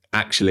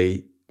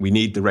actually, we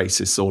need the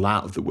racists all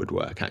out of the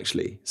woodwork,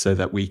 actually, so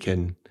that we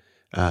can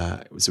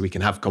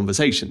have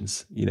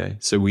conversations, you know.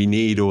 So we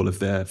need all of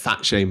the fat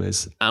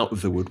shamers out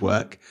of the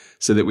woodwork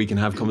so that we can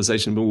have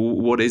conversation. But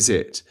what is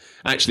it?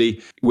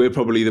 Actually, we're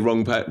probably the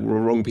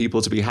wrong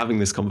people to be having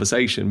this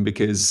conversation,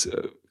 because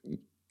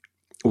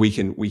we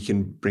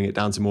can bring it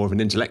down to more of an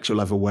intellectual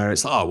level, where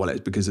it's,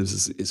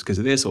 it's because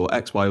of this or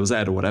X, Y, or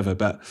Z or whatever.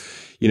 But,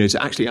 you know,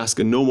 to actually ask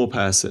a normal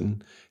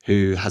person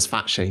who has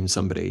fat shamed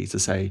somebody to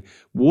say,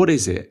 what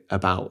is it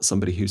about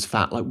somebody who's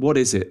fat? Like, what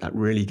is it that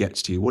really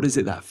gets to you? What is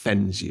it that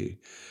offends you?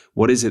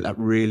 What is it that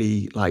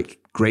really, like,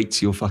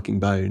 grates your fucking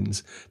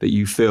bones, that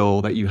you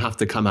feel that you have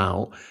to come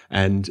out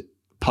and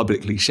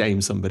publicly shame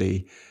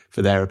somebody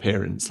for their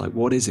appearance? Like,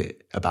 what is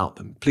it about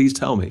them? Please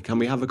tell me. Can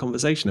we have a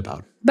conversation about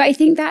it? But I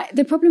think that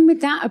the problem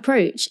with that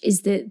approach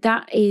is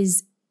that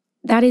is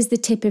the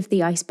tip of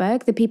the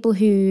iceberg. The people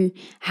who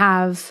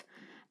have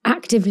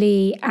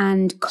actively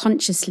and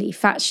consciously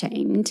fat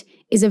shamed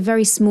is a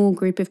very small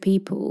group of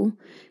people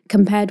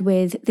compared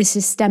with the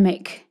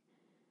systemic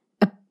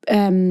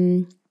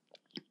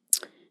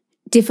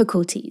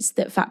difficulties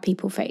that fat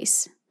people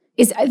face.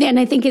 And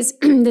I think it's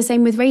the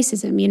same with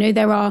racism. You know,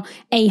 there are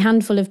a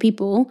handful of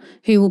people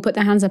who will put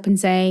their hands up and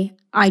say,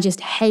 I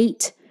just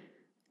hate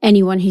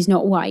anyone who's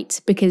not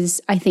white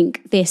because I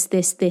think this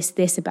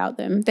about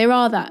them.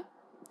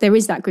 There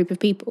is that group of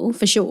people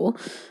for sure.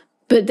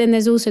 But then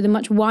there's also the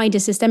much wider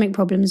systemic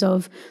problems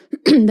of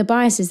the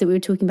biases that we were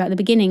talking about at the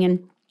beginning,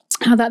 and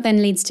how that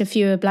then leads to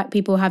fewer black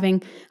people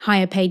having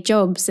higher paid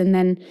jobs, and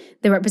then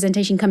the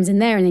representation comes in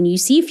there, and then you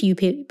see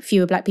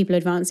fewer black people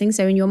advancing.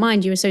 So in your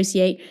mind, you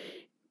associate,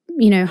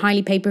 you know,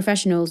 highly paid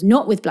professionals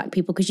not with black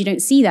people because you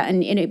don't see that,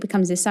 and it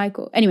becomes this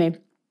cycle. Anyway,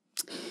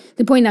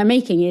 the point that I'm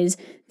making is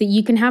that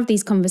you can have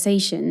these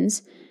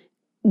conversations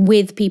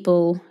with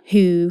people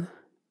who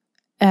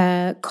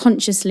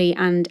consciously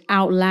and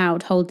out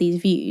loud hold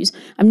these views.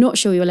 I'm not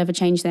sure you'll ever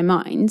change their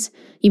minds.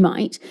 You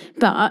might,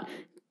 but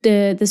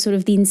the sort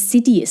of the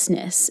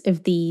insidiousness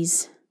of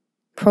these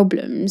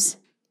problems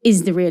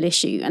is the real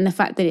issue, and the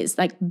fact that it's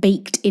like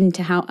baked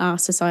into how our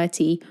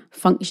society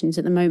functions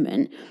at the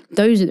moment.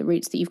 Those are the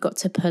roots that you've got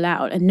to pull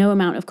out, and no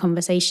amount of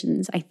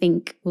conversations, I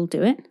think, will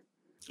do it.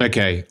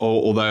 Okay,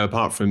 although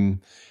apart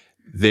from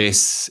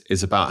this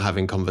is about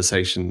having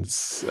conversations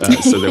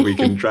so that we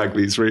can drag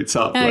these roots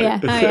up. Yeah,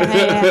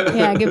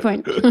 good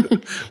point.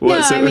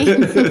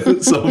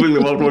 Solving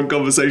them one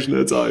conversation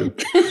at a time.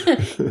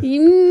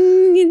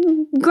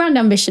 Grand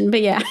ambition,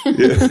 but yeah.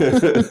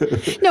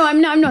 No, I'm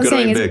not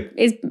saying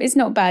it's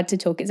not bad to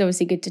talk. It's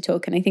obviously good to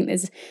talk, and I think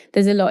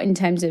there's a lot in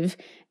terms of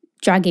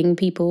dragging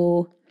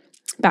people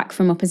back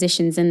from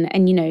oppositions,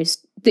 and you know,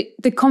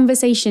 the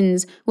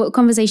conversations, what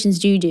conversations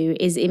do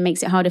is it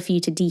makes it harder for you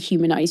to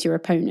dehumanize your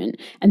opponent,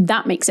 and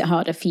that makes it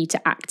harder for you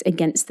to act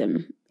against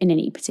them in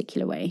any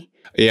particular way.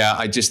 Yeah,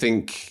 I just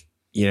think,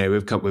 you know,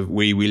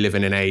 we live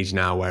in an age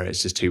now where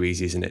it's just too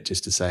easy, isn't it,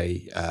 just to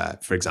say,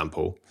 for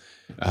example,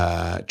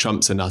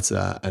 Trump's a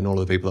nutter and all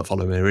of the people that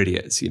follow him are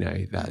idiots, you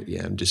know, that,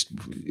 just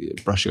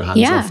brush your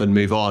hands off and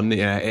move on.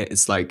 Yeah,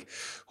 it's like,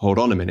 hold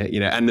on a minute, you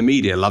know, and the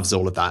media loves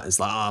all of that. It's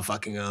like,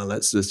 fucking hell,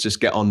 let's just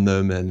get on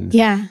them, and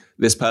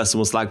this person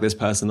will slag this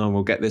person on,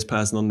 we'll get this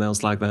person on, they'll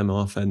slag them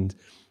off, and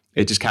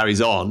it just carries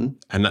on,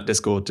 and that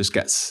discord just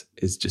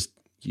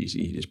you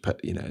just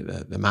put, you know,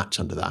 the match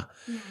under that.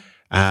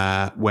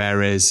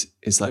 Whereas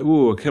it's like,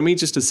 can we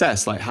just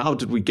assess, like, how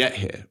did we get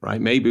here, right?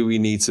 Maybe we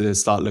need to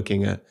start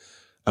looking at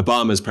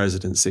Obama's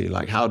presidency.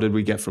 Like, how did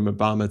we get from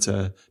Obama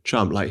to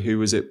Trump? Like, who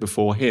was it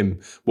before him?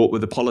 What were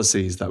the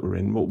policies that were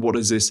in? What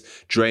is this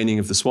draining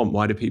of the swamp?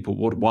 Why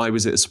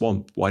was it a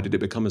swamp? Why did it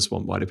become a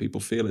swamp? Why do people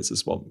feel it's a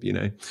swamp, you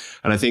know?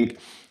 And I think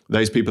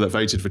those people that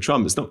voted for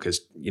Trump, it's not because,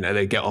 you know,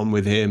 they get on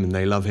with him and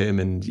they love him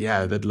and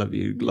they'd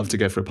love to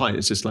go for a pint.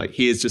 It's just like,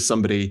 here's just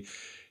somebody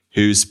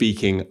who's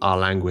speaking our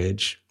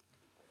language.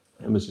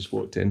 Emma's just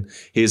walked in.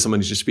 Here's someone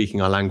who's just speaking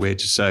our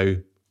language, so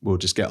we'll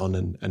just get on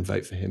and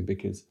vote for him,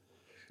 because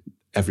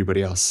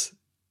everybody else,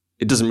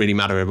 it doesn't really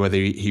matter whether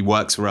he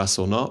works for us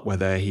or not,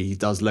 whether he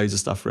does loads of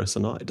stuff for us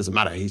or not. It doesn't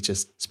matter. He's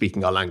just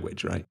speaking our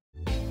language, right?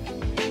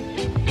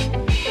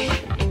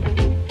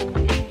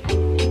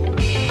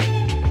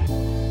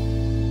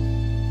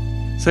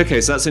 So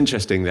that's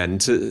interesting then.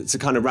 To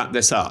kind of wrap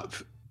this up,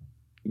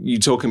 you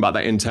talking about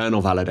that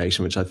internal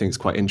validation, which I think is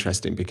quite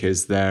interesting,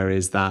 because there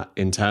is that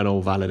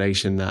internal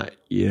validation that,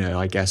 you know,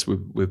 I guess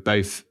we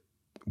both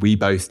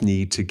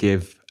need to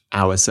give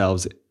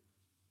ourselves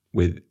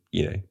with,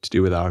 you know, to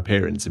do with our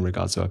appearance, in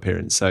regards to our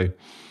appearance. So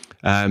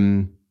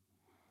with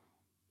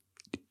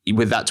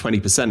that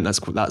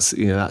 20%, that's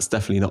you know, that's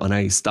definitely not an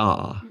A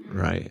star,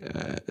 right?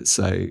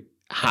 So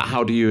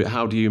how do you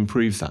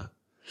improve that?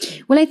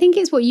 Well, I think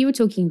it's what you were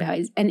talking about,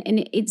 and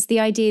it's the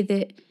idea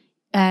that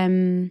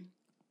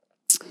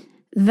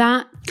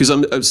that... Because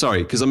I'm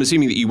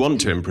assuming that you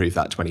want to improve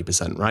that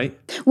 20%, right?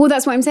 Well,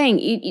 that's what I'm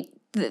saying.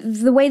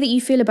 The way that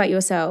you feel about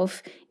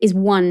yourself is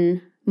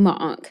one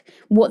mark.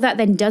 What that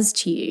then does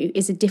to you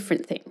is a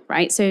different thing,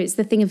 right? So it's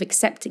the thing of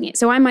accepting it.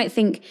 So I might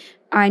think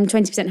I'm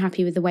 20%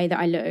 happy with the way that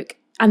I look,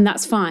 and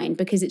that's fine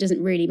because it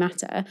doesn't really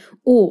matter.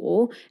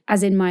 Or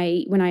as in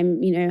when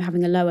I'm, you know,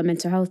 having a lower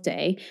mental health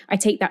day, I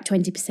take that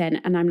 20%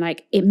 and I'm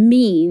like,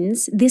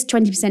 this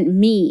 20%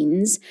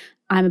 means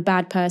I'm a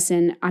bad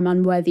person, I'm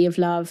unworthy of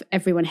love,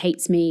 everyone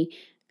hates me,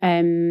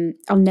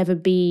 I'll never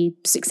be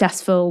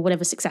successful,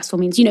 whatever successful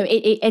means. You know,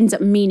 it ends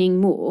up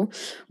meaning more.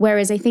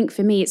 Whereas I think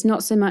for me, it's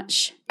not so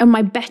much, on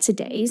my better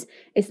days,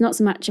 it's not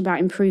so much about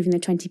improving the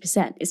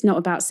 20%. It's not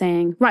about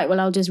saying, right, well,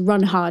 I'll just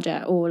run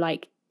harder or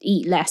like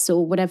eat less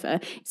or whatever.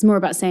 It's more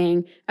about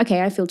saying,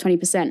 okay, I feel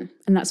 20%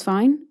 and that's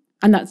fine.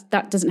 And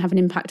that doesn't have an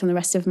impact on the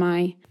rest of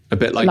my A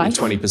bit like life.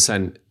 The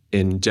 20%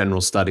 in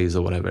general studies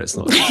or whatever. It's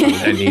not,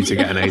 they need to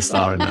get an A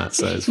star in that,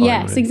 so it's fine.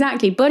 Yes, really.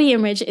 Exactly. Body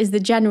image is the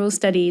general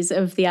studies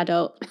of the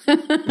adult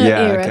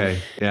era. Okay.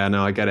 Yeah,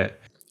 no, I get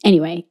it.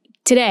 Anyway,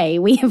 today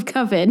we have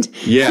covered...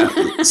 Yeah,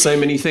 so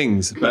many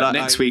things. But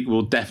next week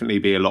will definitely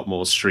be a lot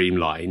more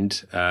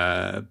streamlined.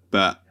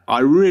 But I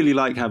really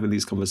like having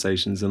these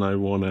conversations, and I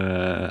want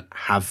to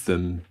have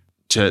them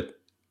To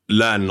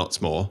learn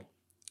lots more.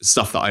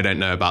 stuff that I don't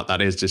know about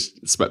that is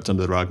just swept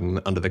under the rug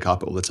and under the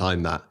carpet all the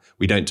time that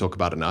we don't talk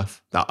about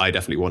enough, that I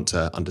definitely want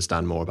to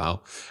understand more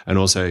about, and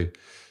also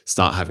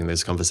start having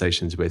those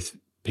conversations with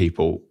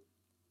people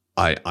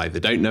I either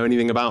don't know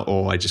anything about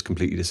or I just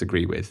completely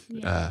disagree with.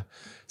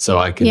 So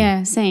I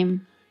can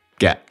same.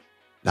 get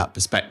that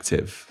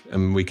perspective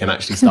and we can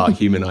actually start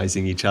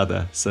humanizing each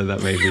other, so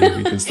that maybe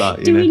we can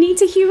start, Do we need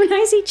to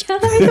humanize each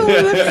other? I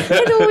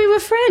thought we were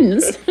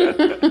friends.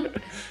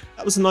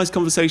 That was a nice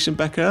conversation,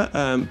 Becca,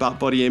 about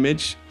body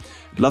image.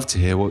 I'd love to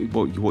hear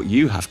what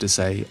you have to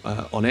say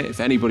on it. If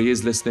anybody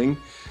is listening,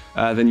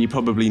 then you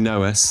probably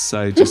know us.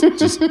 So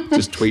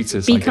just tweet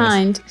us. Be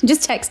kind.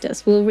 Just text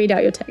us. We'll read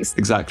out your text.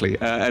 Exactly.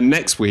 And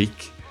next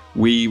week,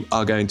 we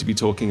are going to be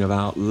talking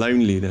about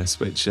loneliness,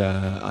 which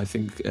I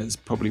think has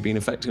probably been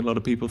affecting a lot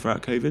of people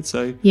throughout COVID.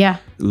 So yeah,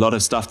 a lot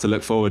of stuff to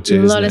look forward to.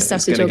 A lot of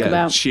stuff to talk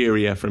about.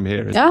 Cheerier from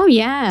here. Oh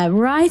yeah,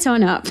 right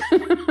on up.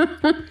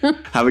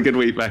 Have a good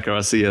week, Becca.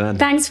 I'll see you then.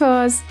 Thanks,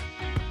 Foz.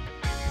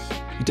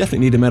 You definitely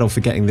need a medal for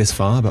getting this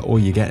far, but all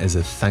you get is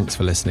a thanks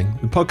for listening.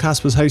 The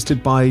podcast was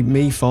hosted by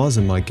me, Foz,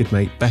 and my good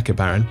mate, Becca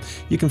Barron.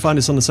 You can find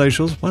us on the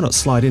socials. Why not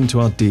slide into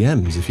our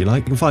DMs if you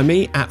like? You can find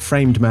me at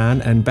Framed Man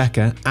and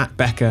Becca at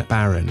Becca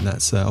Barron.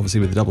 That's obviously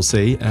with a double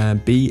C,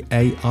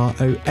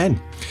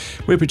 Baron.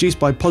 We're produced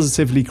by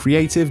Positively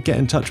Creative. Get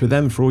in touch with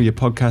them for all your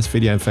podcast,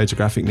 video and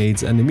photographic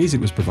needs, and the music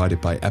was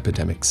provided by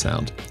Epidemic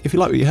Sound. If you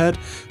like what you heard,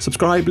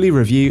 subscribe, leave a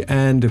review,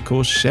 and of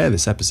course share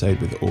this episode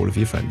with all of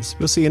your friends.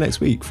 We'll see you next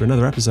week for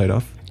another episode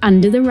of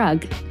Under the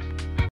Rug.